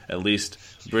now, at least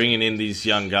bringing in these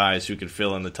young guys who can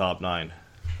fill in the top 9.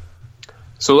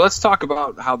 So let's talk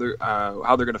about how they're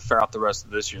going to fare out the rest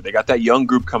of this year. They got that young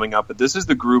group coming up, but this is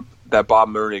the group that Bob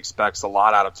Murray expects a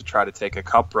lot out of to try to take a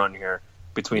cup run here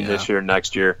between this year and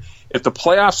next year. If the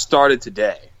playoffs started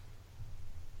today,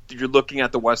 you're looking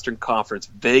at the Western Conference.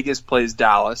 Vegas plays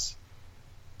Dallas.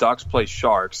 Ducks play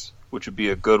Sharks, which would be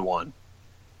a good one.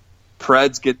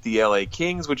 Preds get the LA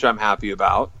Kings, which I'm happy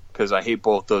about because I hate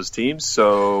both those teams.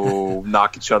 So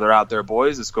knock each other out there,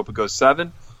 boys. Let's hope it goes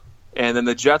 7. And then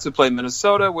the Jets would play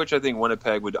Minnesota, which I think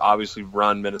Winnipeg would obviously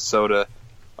run Minnesota.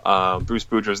 Bruce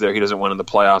Boudreaux's there. He doesn't win in the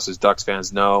playoffs, as Ducks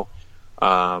fans know,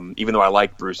 even though I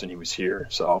like Bruce and he was here.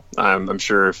 So I'm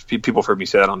sure if people have heard me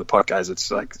say that on the podcast, it's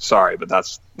like, sorry, but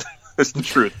that's the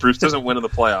truth. Bruce doesn't win in the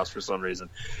playoffs for some reason.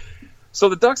 So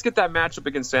the Ducks get that matchup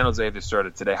against San Jose if they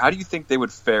started today. How do you think they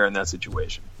would fare in that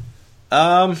situation?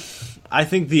 I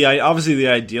think obviously the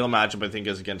ideal matchup, I think,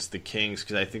 is against the Kings,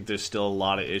 because I think there's still a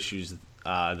lot of issues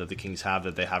that the Kings have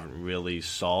that they haven't really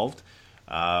solved.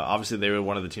 Obviously, they were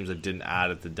one of the teams that didn't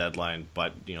add at the deadline,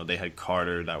 but they had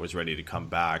Carter that was ready to come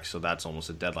back, so that's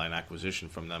almost a deadline acquisition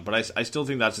from them. But I still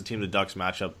think that's the team the Ducks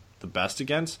match up the best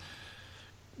against.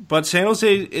 But San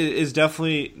Jose is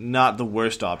definitely not the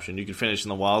worst option. You could finish in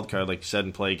the wild card, like you said,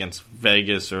 and play against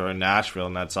Vegas or Nashville,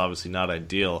 and that's obviously not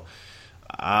ideal.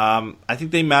 I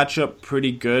think they match up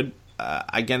pretty good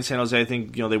against San Jose. I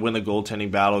think they win the goaltending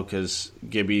battle because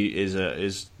Gibby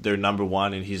is their number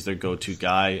one and he's their go-to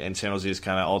guy, and San Jose is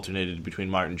kind of alternated between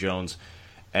Martin Jones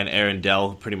and Aaron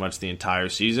Dell pretty much the entire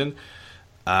season.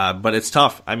 But it's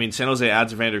tough. I mean, San Jose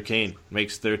adds Evander Kane,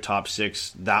 makes their top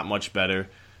six that much better.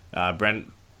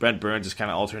 Brent Burns is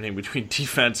kind of alternating between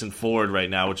defense and forward right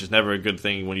now, which is never a good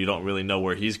thing when you don't really know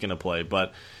where he's going to play.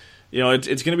 But,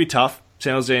 it's going to be tough.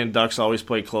 San Jose and Ducks always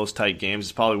play close, tight games.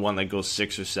 It's probably one that goes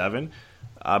 6 or 7.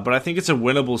 But I think it's a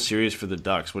winnable series for the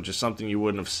Ducks, which is something you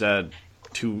wouldn't have said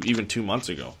even 2 months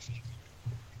ago.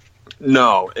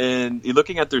 No, and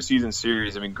looking at their season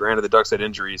series, I mean, granted the Ducks had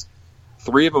injuries.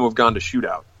 3 of them have gone to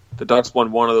shootout. The Ducks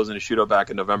won one of those in a shootout back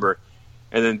in November.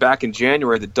 And then back in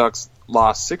January, the Ducks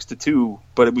lost 6-2,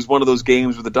 but it was one of those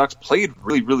games where the Ducks played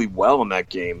really, really well in that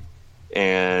game.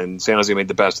 And San Jose made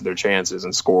the best of their chances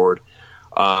and scored.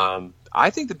 I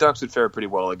think the Ducks would fare pretty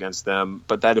well against them,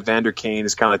 but that Evander Kane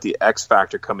is kind of like the X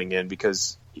factor coming in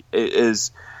because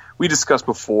we discussed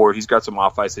before, he's got some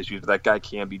off-ice issues, but that guy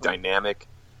can be dynamic.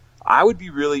 I would be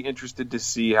really interested to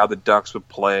see how the Ducks would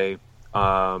play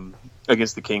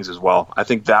against the Kings as well. I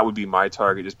think that would be my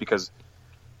target just because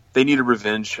they need a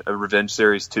revenge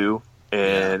series too,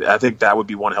 and I think that would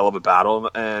be one hell of a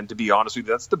battle. And to be honest with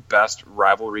you, that's the best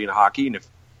rivalry in hockey, and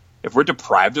if we're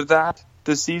deprived of that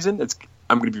this season,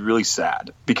 I'm going to be really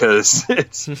sad because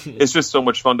it's just so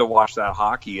much fun to watch that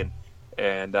hockey.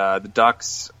 And the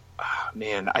Ducks,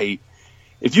 man,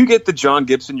 if you get the John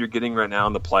Gibson you're getting right now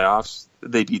in the playoffs,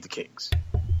 they beat the Kings.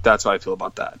 That's how I feel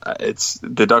about that.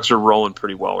 The Ducks are rolling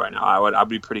pretty well right now. I'd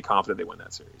be pretty confident they win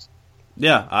that series.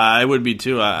 Yeah, I would be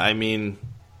too. I mean,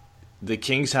 the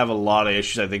Kings have a lot of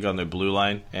issues, I think, on their blue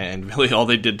line, and really all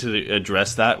they did to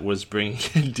address that was bring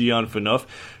in Dion Phaneuf,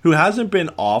 who hasn't been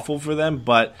awful for them,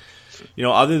 but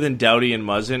other than Doughty and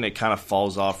Muzzin, it kind of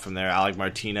falls off from there. Alec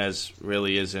Martinez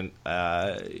really isn't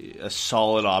a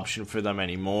solid option for them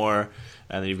anymore.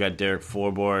 And then you've got Derek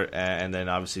Forbort, and then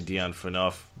obviously Dion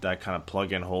Phaneuf, that kind of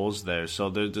plug-in holes there. So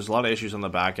there's a lot of issues on the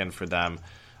back end for them.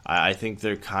 I think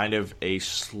they're kind of a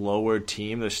slower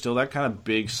team. They're still that kind of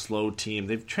big, slow team.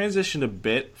 They've transitioned a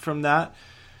bit from that,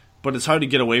 but it's hard to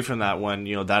get away from that when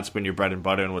that's been your bread and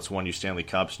butter and what's won you Stanley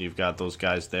Cups, and you've got those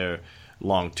guys there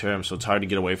long term. So it's hard to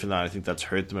get away from that. I think that's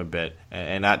hurt them a bit,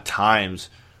 and at times,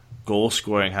 goal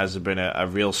scoring has been a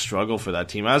real struggle for that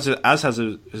team, as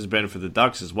has been for the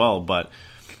Ducks as well. But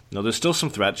there's still some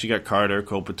threats. You got Carter,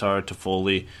 Kopitar,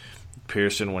 Toffoli,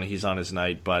 Pearson when he's on his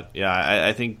night. But yeah,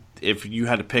 I think if you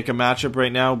had to pick a matchup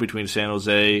right now between San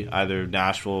Jose, either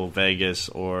Nashville, Vegas,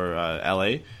 or LA,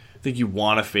 I think you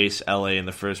want to face LA in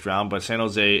the first round. But San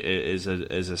Jose is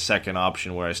a second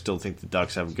option where I still think the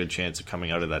Ducks have a good chance of coming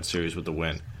out of that series with the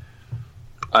win.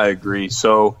 I agree.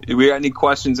 So, do we got any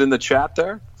questions in the chat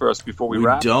there for us before we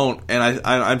wrap? We don't, and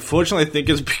I unfortunately think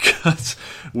it's because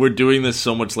we're doing this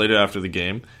so much later after the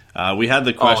game. We had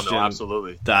the question. Oh, no,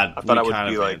 absolutely. That I thought I would kind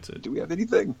be of like, answered. do we have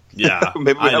anything? Yeah,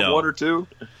 maybe we have one or two.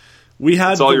 We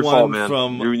had it's all the your one fault, man.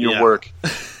 from you and your work.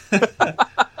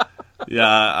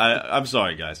 Yeah, I'm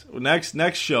sorry, guys.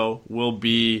 Next show will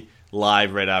be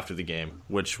live right after the game,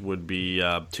 which would be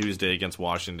Tuesday against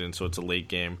Washington. So it's a late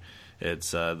game.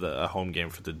 It's a home game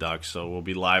for the Ducks, so we'll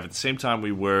be live at the same time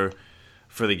we were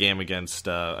for the game against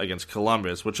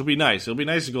Columbus, which will be nice. It'll be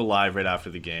nice to go live right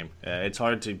after the game. It's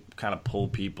hard to kind of pull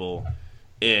people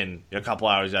in a couple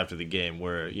hours after the game,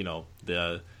 where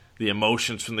the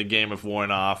emotions from the game have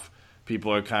worn off.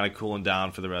 People are kind of cooling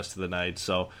down for the rest of the night.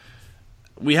 So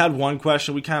we had one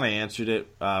question. We kind of answered it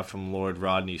from Lord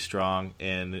Rodney Strong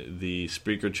in the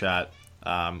Spreaker chat.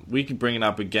 We can bring it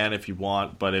up again if you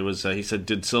want, but it was he said,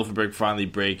 did Silfverberg finally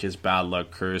break his bad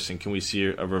luck curse, and can we see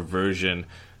a reversion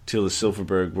to the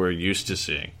Silfverberg we're used to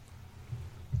seeing?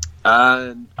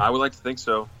 I would like to think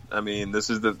so. I mean, this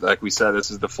is like we said, this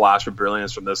is the flash of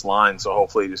brilliance from this line, so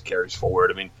hopefully it just carries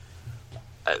forward. I mean,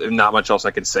 not much else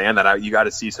I can say on that. You got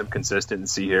to see some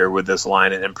consistency here with this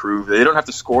line and improve. They don't have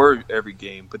to score every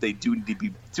game, but they do need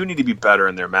to be better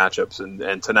in their matchups.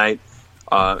 And tonight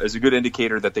is a good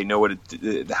indicator that they know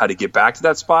how to get back to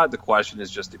that spot. The question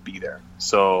is just to be there.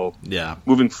 So yeah,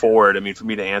 moving forward, I mean, for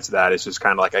me to answer that, it's just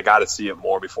kind of like I got to see it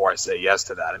more before I say yes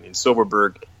to that. I mean,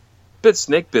 Silfverberg, bit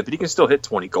snake bit, but he can still hit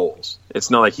 20 goals.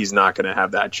 It's not like he's not going to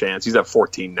have that chance. He's at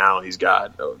 14 now, and he's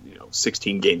got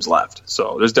 16 games left.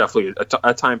 So there's definitely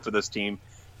a time for this team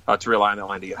to rely on that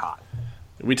line to get hot.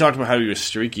 We talked about how he was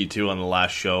streaky too on the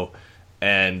last show,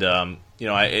 and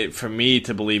for me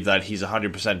to believe that he's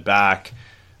 100% back,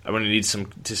 I'm going to need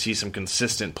to see some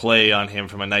consistent play on him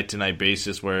from a night-to-night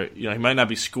basis where, he might not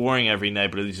be scoring every night,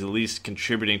 but he's at least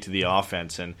contributing to the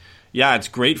offense. And, yeah, it's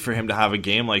great for him to have a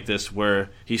game like this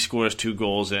where he scores 2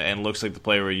 goals and looks like the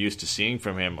player we're used to seeing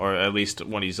from him, or at least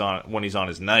when he's on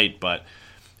his night. But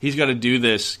he's got to do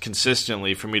this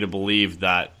consistently for me to believe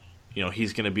that,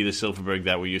 he's going to be the Silfverberg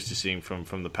that we're used to seeing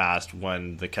from the past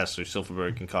when the Kessler,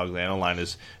 Silfverberg, and Cogliano line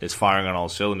is firing on all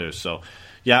cylinders. So,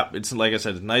 yeah, it's like I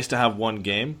said, it's nice to have one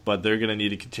game, but they're going to need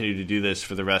to continue to do this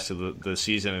for the rest of the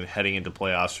season and heading into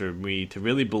playoffs for me to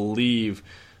really believe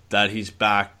that he's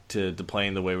back to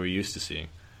playing the way we're used to seeing.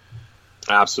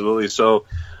 Absolutely. So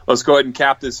let's go ahead and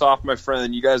cap this off, my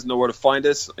friend. You guys know where to find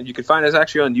us. You can find us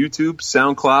actually on YouTube,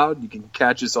 SoundCloud. You can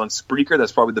catch us on Spreaker.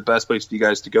 That's probably the best place for you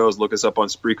guys to go is look us up on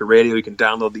Spreaker Radio. You can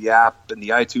download the app in the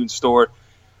iTunes store.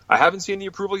 I haven't seen the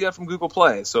approval yet from Google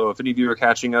Play, so if any of you are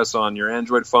catching us on your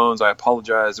Android phones, I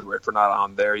apologize if we're not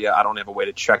on there yet. I don't have a way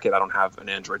to check it. I don't have an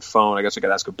Android phone. I guess I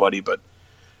could ask a buddy, but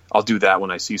I'll do that when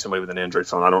I see somebody with an Android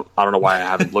phone. I don't know why I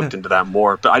haven't looked into that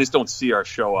more, but I just don't see our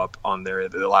show up on there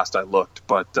the last I looked.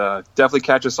 But definitely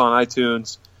catch us on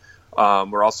iTunes.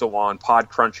 We're also on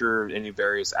Podcruncher, any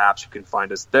various apps. You can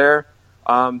find us there.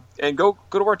 And go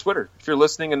to our Twitter. If you're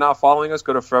listening and not following us,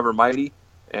 go to Forever Mighty.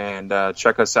 And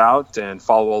check us out and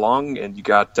follow along. And you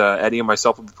got Eddie and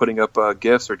myself will be putting up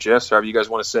GIFs or GIFs, however you guys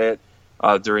want to say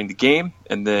it, during the game.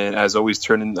 And then, as always,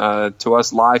 turning to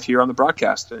us live here on the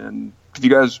broadcast. And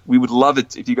we would love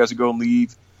it if you guys would go and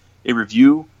leave a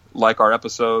review, like our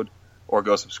episode, or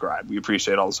go subscribe. We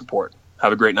appreciate all the support.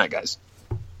 Have a great night, guys.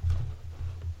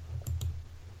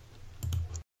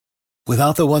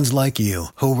 Without the ones like you,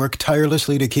 who work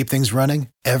tirelessly to keep things running,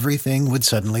 everything would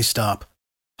suddenly stop.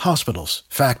 Hospitals,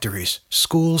 factories,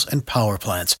 schools, and power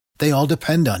plants, they all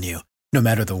depend on you. No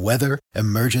matter the weather,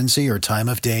 emergency, or time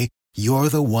of day, you're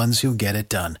the ones who get it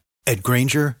done. At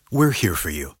Grainger, we're here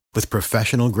for you with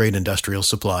professional-grade industrial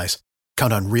supplies.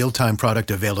 Count on real-time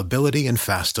product availability and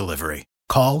fast delivery.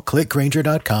 Call, click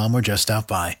Grainger.com, or just stop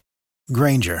by.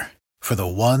 Grainger, for the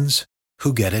ones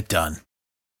who get it done.